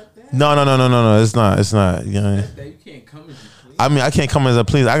 no, it's not. You know, You can't come as you please. I mean, I can't come as a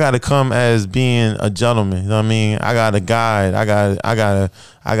please. I gotta come as being a gentleman. You know what I mean? I gotta guide. I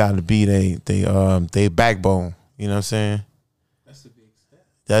gotta be they backbone. You know what I'm saying? That's a big step.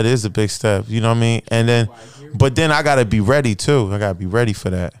 That is a big step. You know what I mean? And then, but then I gotta be ready too. I gotta be ready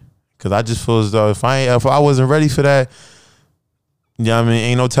for that, because I just feel as though if I wasn't ready for that, you know what I mean?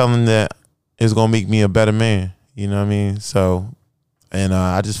 Ain't no telling that it's gonna make me a better man. You know what I mean? So. And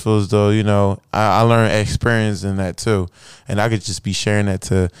I just feel as though, I learned experience in that too. And I could just be sharing that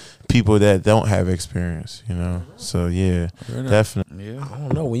to people that don't have experience, So, yeah, definitely. Yeah. I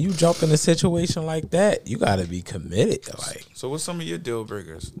don't know. When you jump in a situation like that, you got to be committed. Like, So what's some of your deal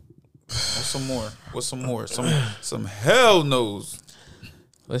breakers? What's some more? Some hell knows.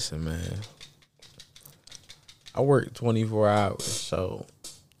 listen, man. I work 24 hours. So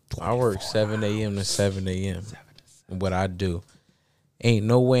I work 7 a.m. to 7 a.m. And what I do. Ain't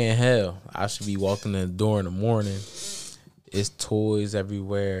no way in hell I should be walking in the door in the morning. It's toys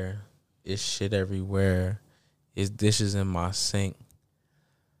everywhere. It's shit everywhere. It's dishes in my sink.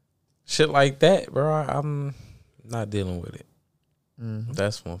 Shit like that, bro. I'm not dealing with it.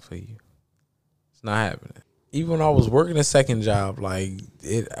 That's one for you. It's not happening. Even when I was working a second job, like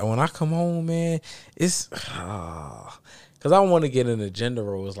when I come home, man, it's because I want to get in the gender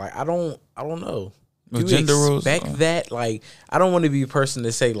roles. Like I don't know. You gender roles, expect that? Like, I don't want to be a person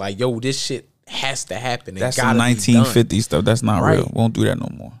to say like, "Yo, this shit has to happen." That's some 1950 stuff. That's not real. Won't do that no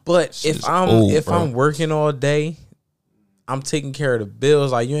more. But if I'm working all day, I'm taking care of the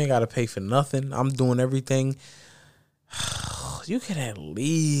bills. Like, you ain't got to pay for nothing. I'm doing everything. You could at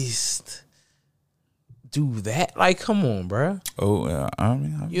least do that. Like, come on, bruh. Oh, yeah. I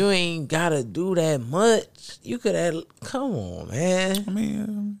mean, You ain't gotta do that much. You could have. Come on,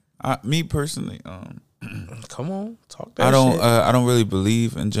 man. Me personally, Come on, talk that. I don't really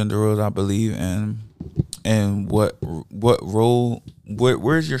believe in gender roles. I believe in what role,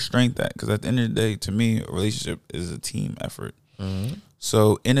 where's your strength at? Because at the end of the day, to me, a relationship is a team effort. Mm-hmm.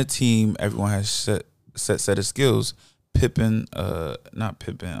 So in a team, everyone has set of skills. Not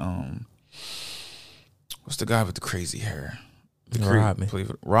Pippen. What's the guy with the crazy hair?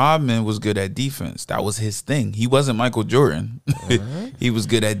 Rodman was good at defense. That was his thing. He wasn't Michael Jordan. He was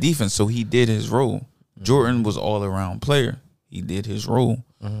good at defense, so he did his role. Jordan was all around player. He did his role.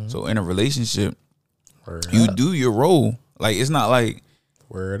 So in a relationship, you do your role. Like, it's not like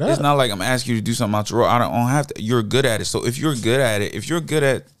it's not like I'm asking you to do something out your role. I don't have to. You're good at it. So if you're good at it, if you're good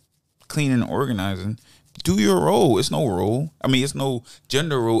at cleaning and organizing, do your role. It's no role. I mean, it's no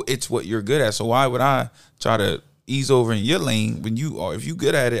gender role. It's what you're good at. So why would I try to ease over in your lane when you are? If you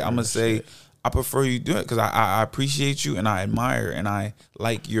good at it, I'm gonna say I prefer you do it because I appreciate you and I admire and I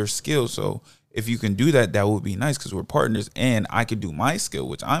like your skill. So if you can do that, that would be nice because we're partners and I can do my skill,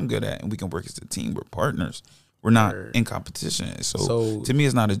 which I'm good at, and we can work as a team. We're partners. We're not in competition. So to me,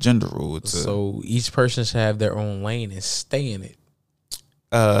 it's not a gender rule. So each person should have their own lane and stay in it.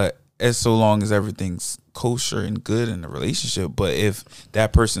 As so long as everything's kosher and good in the relationship. But if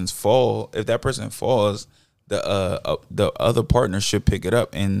that person falls, the other partner should pick it up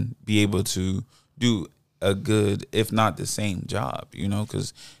and be able to do a good, if not the same job, you know,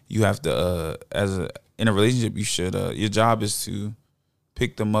 because you have to, in a relationship, you should, your job is to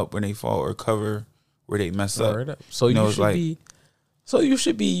pick them up when they fall or cover where they mess up. So you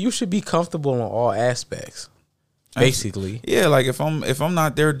should be comfortable in all aspects. Basically, yeah. Like if I'm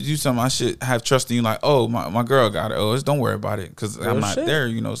not there to do something, I should have trust in you. Like, oh, my girl got it. Oh, don't worry about it because I'm not there.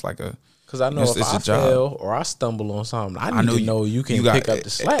 You know, it's like a. Because I know if I fail or I stumble on something, I need to know you can pick up the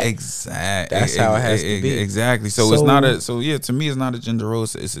slack. Exactly. That's how it has to be. Exactly. So it's not a. So yeah, to me, it's not a gender role.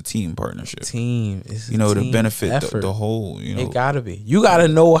 It's a team partnership. It's to benefit the whole. You know, it gotta be. You gotta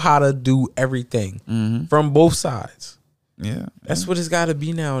know how to do everything from both sides. Yeah, that's what it's got to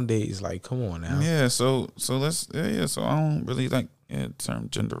be nowadays. Like, come on now. Yeah, so let's So I don't really like the term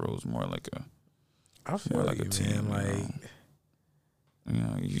gender roles. More like I feel more like a team. Like,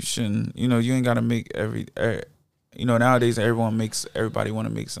 you shouldn't. You ain't got to make nowadays everybody want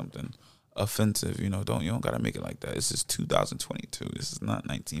to make something offensive. You don't got to make it like that. This is 2022. This is not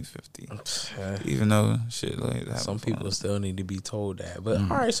 1950. Even though shit like that. Some people still need to be told that. But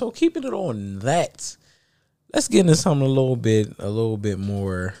all right, so keeping it on that. Let's get into something a little bit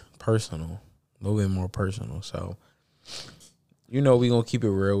more personal. So, we're going to keep it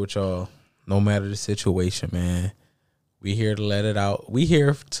real with y'all, no matter the situation, man. We here to let it out. We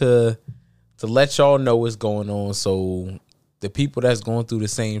here to let y'all know what's going on. So, the people that's going through the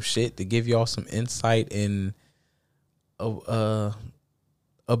same shit, to give y'all some insight and a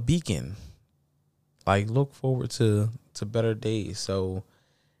beacon. Like, look forward to better days. So,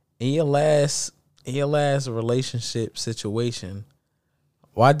 in your last relationship situation,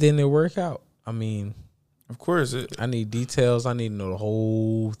 why didn't it work out? I mean, of course, I need details. I need to know the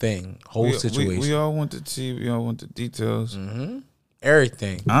whole thing, situation. We all want to see. We all want the details.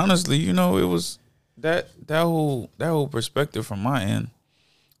 Everything. Honestly, it was that whole perspective from my end.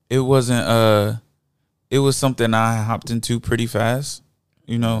 It wasn't. It was something I hopped into pretty fast.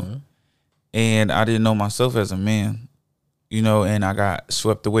 And I didn't know myself as a man. And I got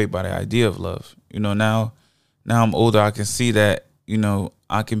swept away by the idea of love. Now I'm older. I can see that,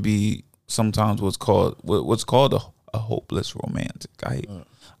 I can be sometimes what's called a hopeless romantic. I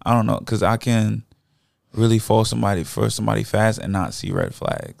don't know, because I can really fall for somebody fast and not see red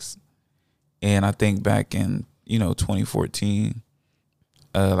flags. And I think back in, 2014,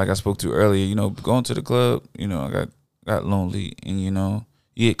 like I spoke to earlier, going to the club, I got lonely and, you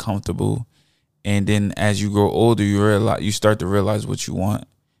get comfortable. And then as you grow older, you start to realize what you want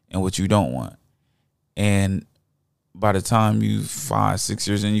and what you don't want. And by the time you 5-6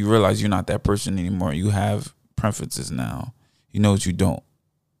 years in, you realize you're not that person anymore. You have preferences now. You know what you don't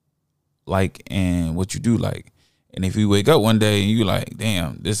like and what you do like. And if you wake up one day and you like,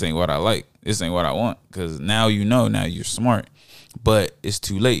 damn, this ain't what I like. This ain't what I want. Because now now you're smart. But it's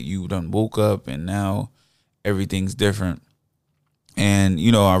too late. You done woke up and now everything's different. And,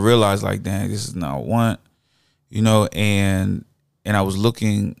 I realized like, dang, this is not what I want, and I was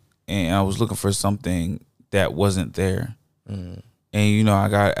looking for something that wasn't there. And,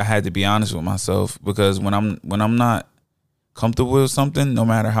 I had to be honest with myself, because when I'm not comfortable with something, no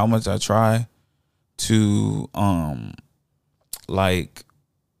matter how much I try to,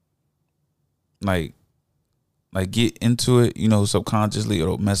 like get into it, you know, subconsciously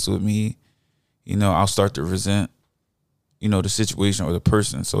it'll mess with me. You know, I'll start to resent, you know, the situation or the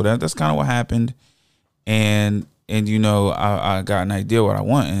person. So that's kind of what happened. And you know, I got an idea what I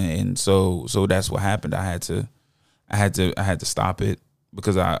want, and so that's what happened. I had to stop it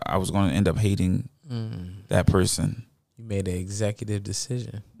because I was going to end up hating that person. You made an executive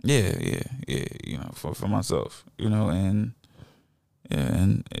decision. Yeah, you know, for myself, you know, and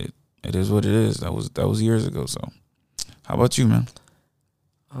it is what it is. That was years ago. So, how about you, man?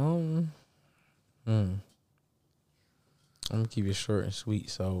 I'm gonna keep it short and sweet.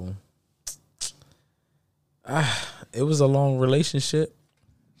 So, it was a long relationship.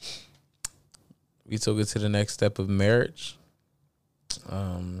 We took it to the next step of marriage.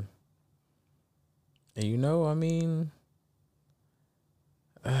 And you know, I mean,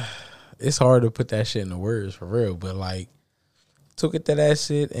 it's hard to put that shit into words for real, but like, took it to that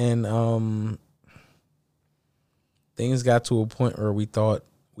shit, and things got to a point where we thought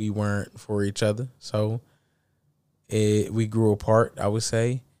we weren't for each other. So we grew apart, I would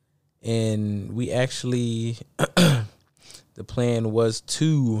say. And we actually, the plan was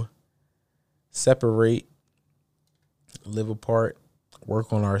to separate, live apart,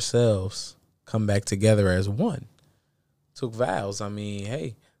 work on ourselves, come back together as one. Took vows. I mean,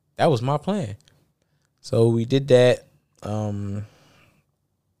 hey, that was my plan. So we did that. I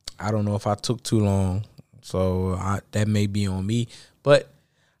don't know if I took too long, so that may be on me. But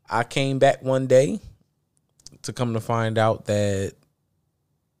I came back one day to come to find out that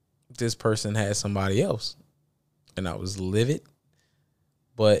this person had somebody else, and I was livid.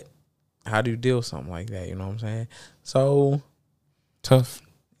 But how do you deal with something like that? You know what I'm saying? So Tough.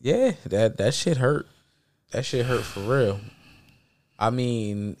 yeah, that shit hurt. That shit hurt for real. I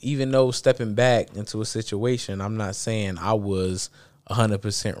mean, even though stepping back into a situation, I'm not saying I was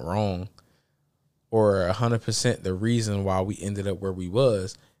 100% wrong or 100% the reason why we ended up where we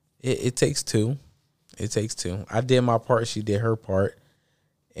was. It takes two. It takes two. I did my part. She did her part.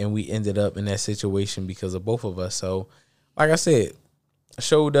 And we ended up in that situation because of both of us. So, like I said, I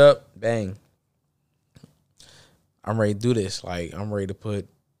showed up, bang. I'm ready to do this. Like, I'm ready to put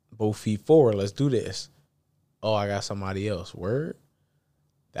both feet forward. Let's do this. Oh, I got somebody else. Word?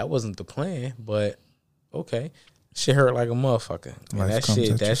 That wasn't the plan, but okay. Shit hurt like a motherfucker. And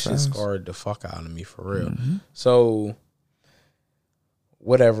that shit scarred the fuck out of me for real. Mm-hmm. So,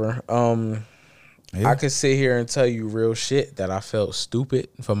 whatever. Yeah. I could sit here and tell you real shit that I felt stupid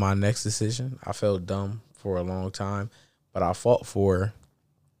for my next decision. I felt dumb for a long time, but I fought for her,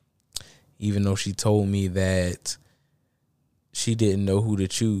 even though she told me that she didn't know who to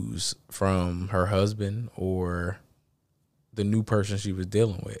choose from her husband or the new person she was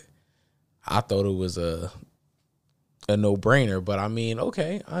dealing with. I thought it was a no-brainer, but I mean,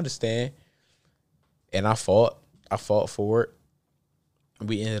 okay, I understand. And I fought for it.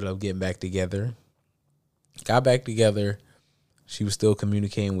 We ended up getting back together. Got back together. She was still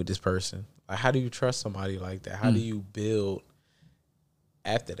communicating with this person. Like, how do you trust somebody like that? How do you build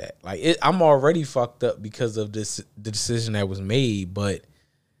after that? Like, I'm already fucked up because of the decision that was made, but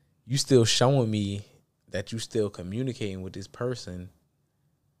you still showing me that you still communicating with this person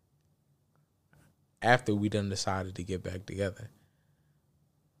after we done decided to get back together.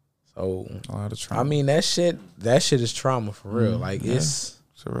 So, a lot of trauma. I mean, that shit is trauma for real. Like, it's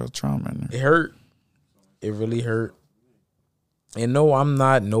a real trauma in there. It hurt. It really hurt. And no, I'm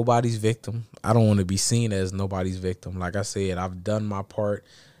not nobody's victim. I don't want to be seen as nobody's victim. Like I said, I've done my part.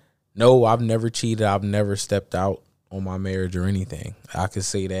 No, I've never cheated. I've never stepped out on my marriage or anything. I can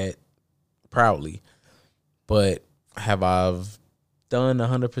say that proudly. But have I done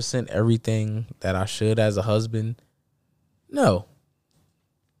 100% everything that I should as a husband? No.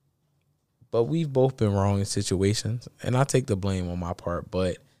 But we've both been wrong in situations, and I take the blame on my part.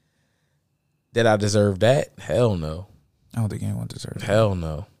 But did I deserve that? Hell no. I don't think anyone deserves that. Hell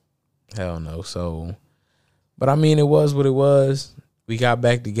no. So, but I mean, it was what it was. We got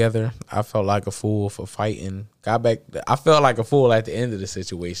back together. I felt like a fool for fighting. I felt like a fool at the end of the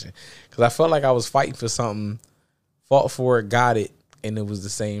situation because I felt like I was fighting for something, fought for it, got it, and it was the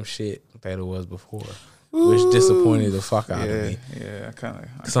same shit that it was before. Which disappointed the fuck out of me. Yeah, I kind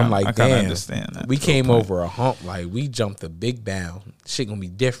of. Because I'm like, damn, understand that. We came over a hump. Like, we jumped a big bound. Shit gonna be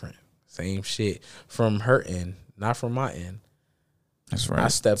different. Same shit from her end, not from my end. That's right. I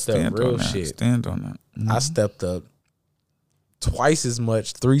stepped up real shit. Stand on that. Mm-hmm. I stepped up twice as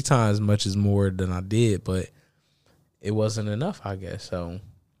much, 3 times as much as more than I did, but it wasn't enough, I guess. So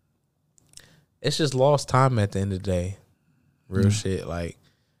it's just lost time at the end of the day. Real shit. Like,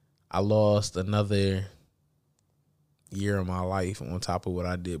 I lost another year of my life on top of what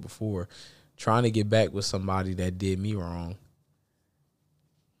I did before, trying to get back with somebody that did me wrong.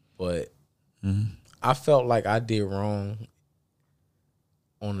 But I felt like I did wrong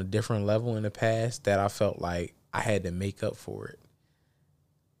on a different level in the past that I felt like I had to make up for it.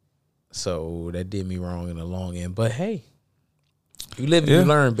 So that did me wrong in the long end. But hey, you live and you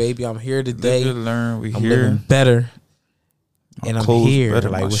learn, baby. I'm here today. Live and learn. We I'm here. living better. And I'm here. Better,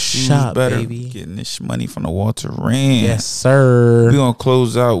 like, my what's shoes up, better. baby? Getting this money from the Walter Rand. Yes, sir. We gonna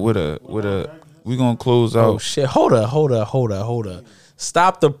close out with a. We gonna close out. Oh shit! Hold up.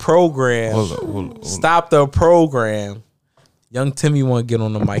 Stop the program. Hold up. Stop the program. Young Timmy want to get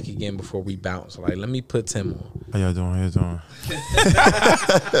on the mic again before we bounce. Like, let me put Tim on. How y'all doing?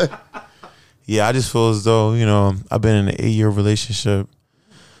 Yeah, I just feel as though, you know, I've been in an 8-year relationship.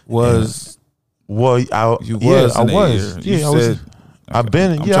 I was. Yeah, I've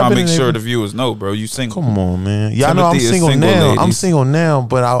been. I'm Yeah, trying I've to been make in sure a- the viewers know, bro. You single. Come on, man. Yeah, I know I'm Timothy is single single, now. I'm ladies. single now,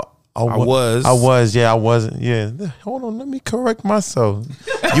 but I was. I wasn't. Yeah. Hold on, let me correct myself.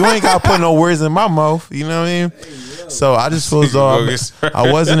 You ain't got to put no words in my mouth. You know what I mean? So I just feel as though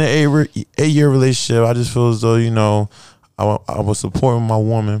I was in an 8-year relationship. I just feel as though, you know, I was supporting my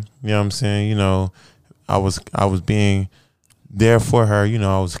woman. You know what I'm saying? You know, I was being there for her. You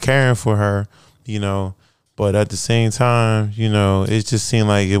know, I was caring for her. You know, but at the same time, you know, it just seemed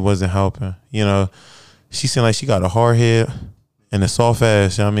like it wasn't helping. You know, she seemed like she got a hard head and a soft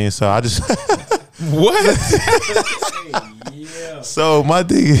ass. You know what I mean? So I just What? So my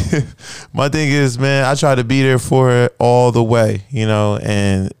thing is, man, I tried to be there for her all the way, you know,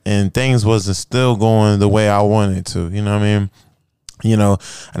 and things wasn't still going the way I wanted to, you know what I mean? You know,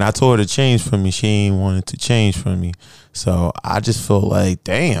 and I told her to change for me. She ain't wanted to change for me. So I just felt like,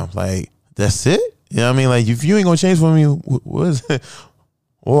 damn, like, that's it? You know what I mean? Like, if you ain't gonna change for me, what is it?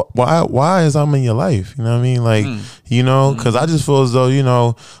 Why is I'm in your life? You know what I mean? Like, you know, because I just feel as though, you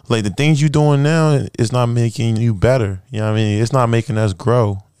know, like the things you're doing now is not making you better. You know what I mean? It's not making us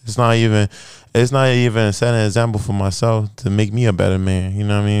grow. It's not even setting an example for myself to make me a better man. You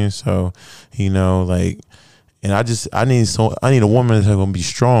know what I mean? So, you know, like, and I need a woman that's gonna be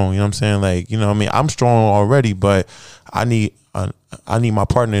strong. You know what I'm saying? Like, you know what I mean? I'm strong already, but I need my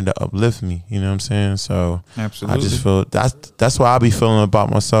partner to uplift me. You know what I'm saying? So Absolutely. I just feel that's what I be feeling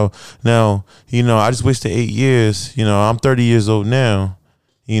about myself. Now, you know, I just wasted 8 years. You know, I'm 30 years old now.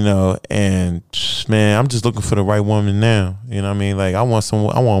 You know, and man, I'm just looking for the right woman now. You know what I mean? Like, I want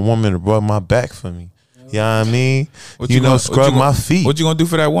a woman to rub my back for me. You know what I mean? Scrub my feet. What you gonna do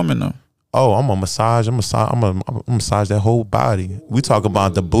for that woman though? Oh, I'm a massage. I'm a massage that whole body. We talk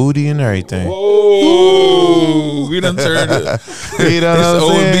about the booty and everything. Oh, we done turned it. You know what I'm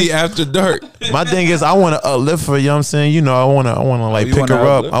saying? O&B after dark. My thing is, I want to uplift her. You know what I'm saying? You know, I want to like you pick her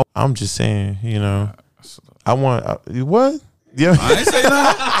wanna up. I'm just saying, you know, I want what? Yeah. I ain't say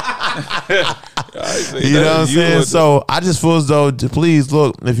that. You know what I'm saying? So I just feel as though, please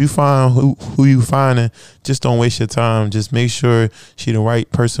look, if you find who you finding, just don't waste your time. Just make sure she the right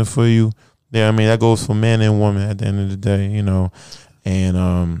person for you. Yeah, I mean, that goes for man and woman at the end of the day, you know. And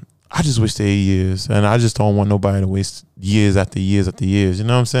I just wasted 8 years, and I just don't want nobody to waste years after years after years. You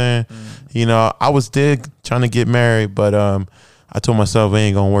know what I'm saying? You know, I was there trying to get married, but I told myself it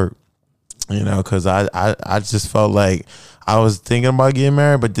ain't gonna work. You know, because I just felt like I was thinking about getting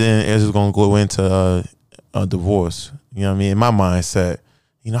married, but then it was gonna go into a divorce. You know what I mean? In my mindset,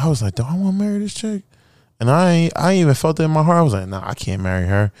 you know, I was like, do I want to marry this chick? And I ain't even felt it in my heart. I was like, nah, I can't marry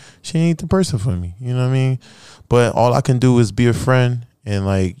her. She ain't the person for me. You know what I mean? But all I can do is be a friend and,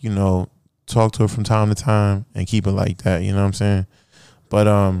 like, you know, talk to her from time to time and keep it like that. You know what I'm saying? But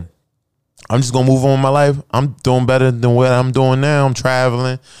I'm just gonna move on with my life. I'm doing better than what I'm doing now. I'm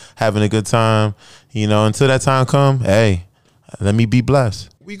traveling, having a good time. You know, until that time come, hey, let me be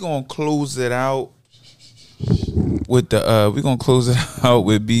blessed. We gonna close it out with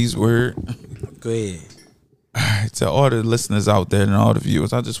with B's word. Go ahead. To all the listeners out there and all the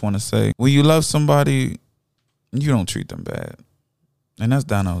viewers, I just want to say, when you love somebody, you don't treat them bad. And that's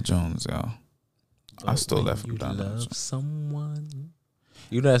Donell Jones, y'all. I stole that from Donell Love Jones. someone.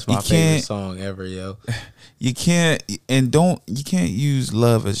 You know, that's my favorite song ever, yo. You can't use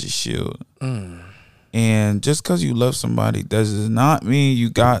love as your shield. And just because you love somebody does not mean you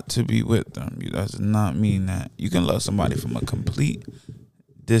got to be with them. It does not mean that. You can love somebody from a complete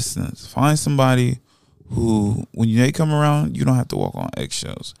distance. Find somebody who, when they come around, you don't have to walk on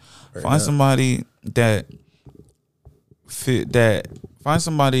eggshells. Find somebody that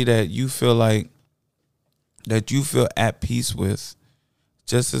you feel like, that you feel at peace with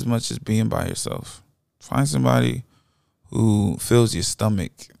just as much as being by yourself. Find somebody who fills your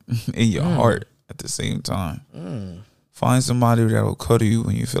stomach and your heart at the same time. Find somebody that will cuddle you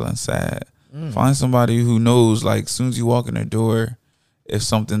when you're feeling sad. Find somebody who knows, like, as soon as you walk in the door, if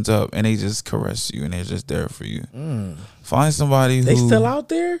something's up, and they just caress you and they're just there for you. Find somebody who They still out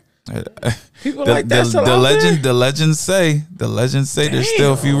there? People the, like that the, still the out legend there? the legends say there's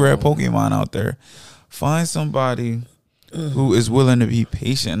still a few rare Pokemon out there. Find somebody who is willing to be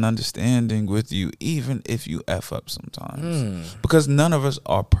patient and understanding with you, even if you F up sometimes. Because none of us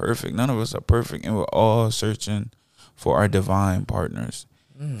are perfect. None of us are perfect, and we're all searching for our divine partners.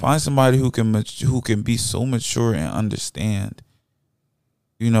 Find somebody who can be so mature and understand,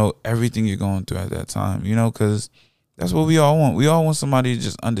 everything you're going through at that time. Because that's what we all want. We all want somebody to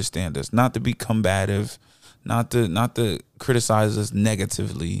just understand us, not to be combative, not to criticize us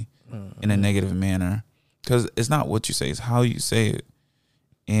negatively in a negative manner. Because it's not what you say, it's how you say it.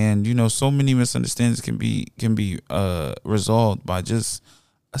 And so many misunderstandings can be resolved by just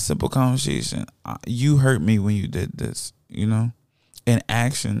a simple conversation. You hurt me when you did this, and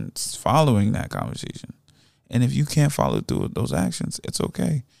actions following that conversation. And if you can't follow through with those actions, it's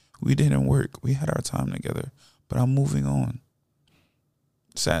okay. We didn't work. We had our time together, but I'm moving on.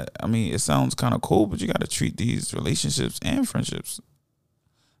 Sad. I mean, it sounds kind of cold, but you got to treat these relationships and friendships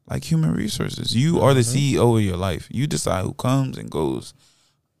like human resources. You are the CEO of your life. You decide who comes and goes.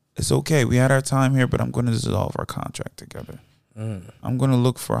 It's okay. We had our time here, but I'm going to dissolve our contract together. I'm going to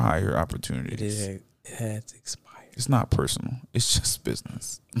look for higher opportunities. It has expired. It's not personal. It's just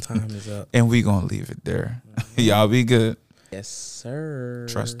business. Time is up. And we going to leave it there. Y'all be good. Yes, sir.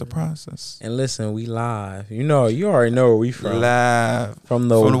 Trust the process. And listen, we live. You already know where we from. Live From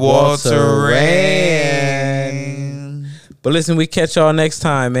the Walter Rain. Rain. But listen, we catch y'all next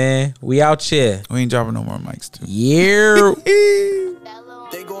time, man. We out here. We ain't dropping no more mics, too. Yeah.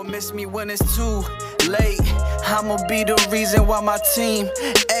 They gon' miss me when it's too late. I'ma be the reason why my team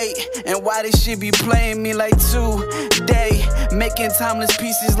ate, and why they shit be playing me like today. Making timeless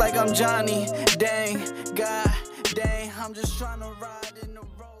pieces like I'm Johnny. Dang, God, dang, I'm just tryna ride in the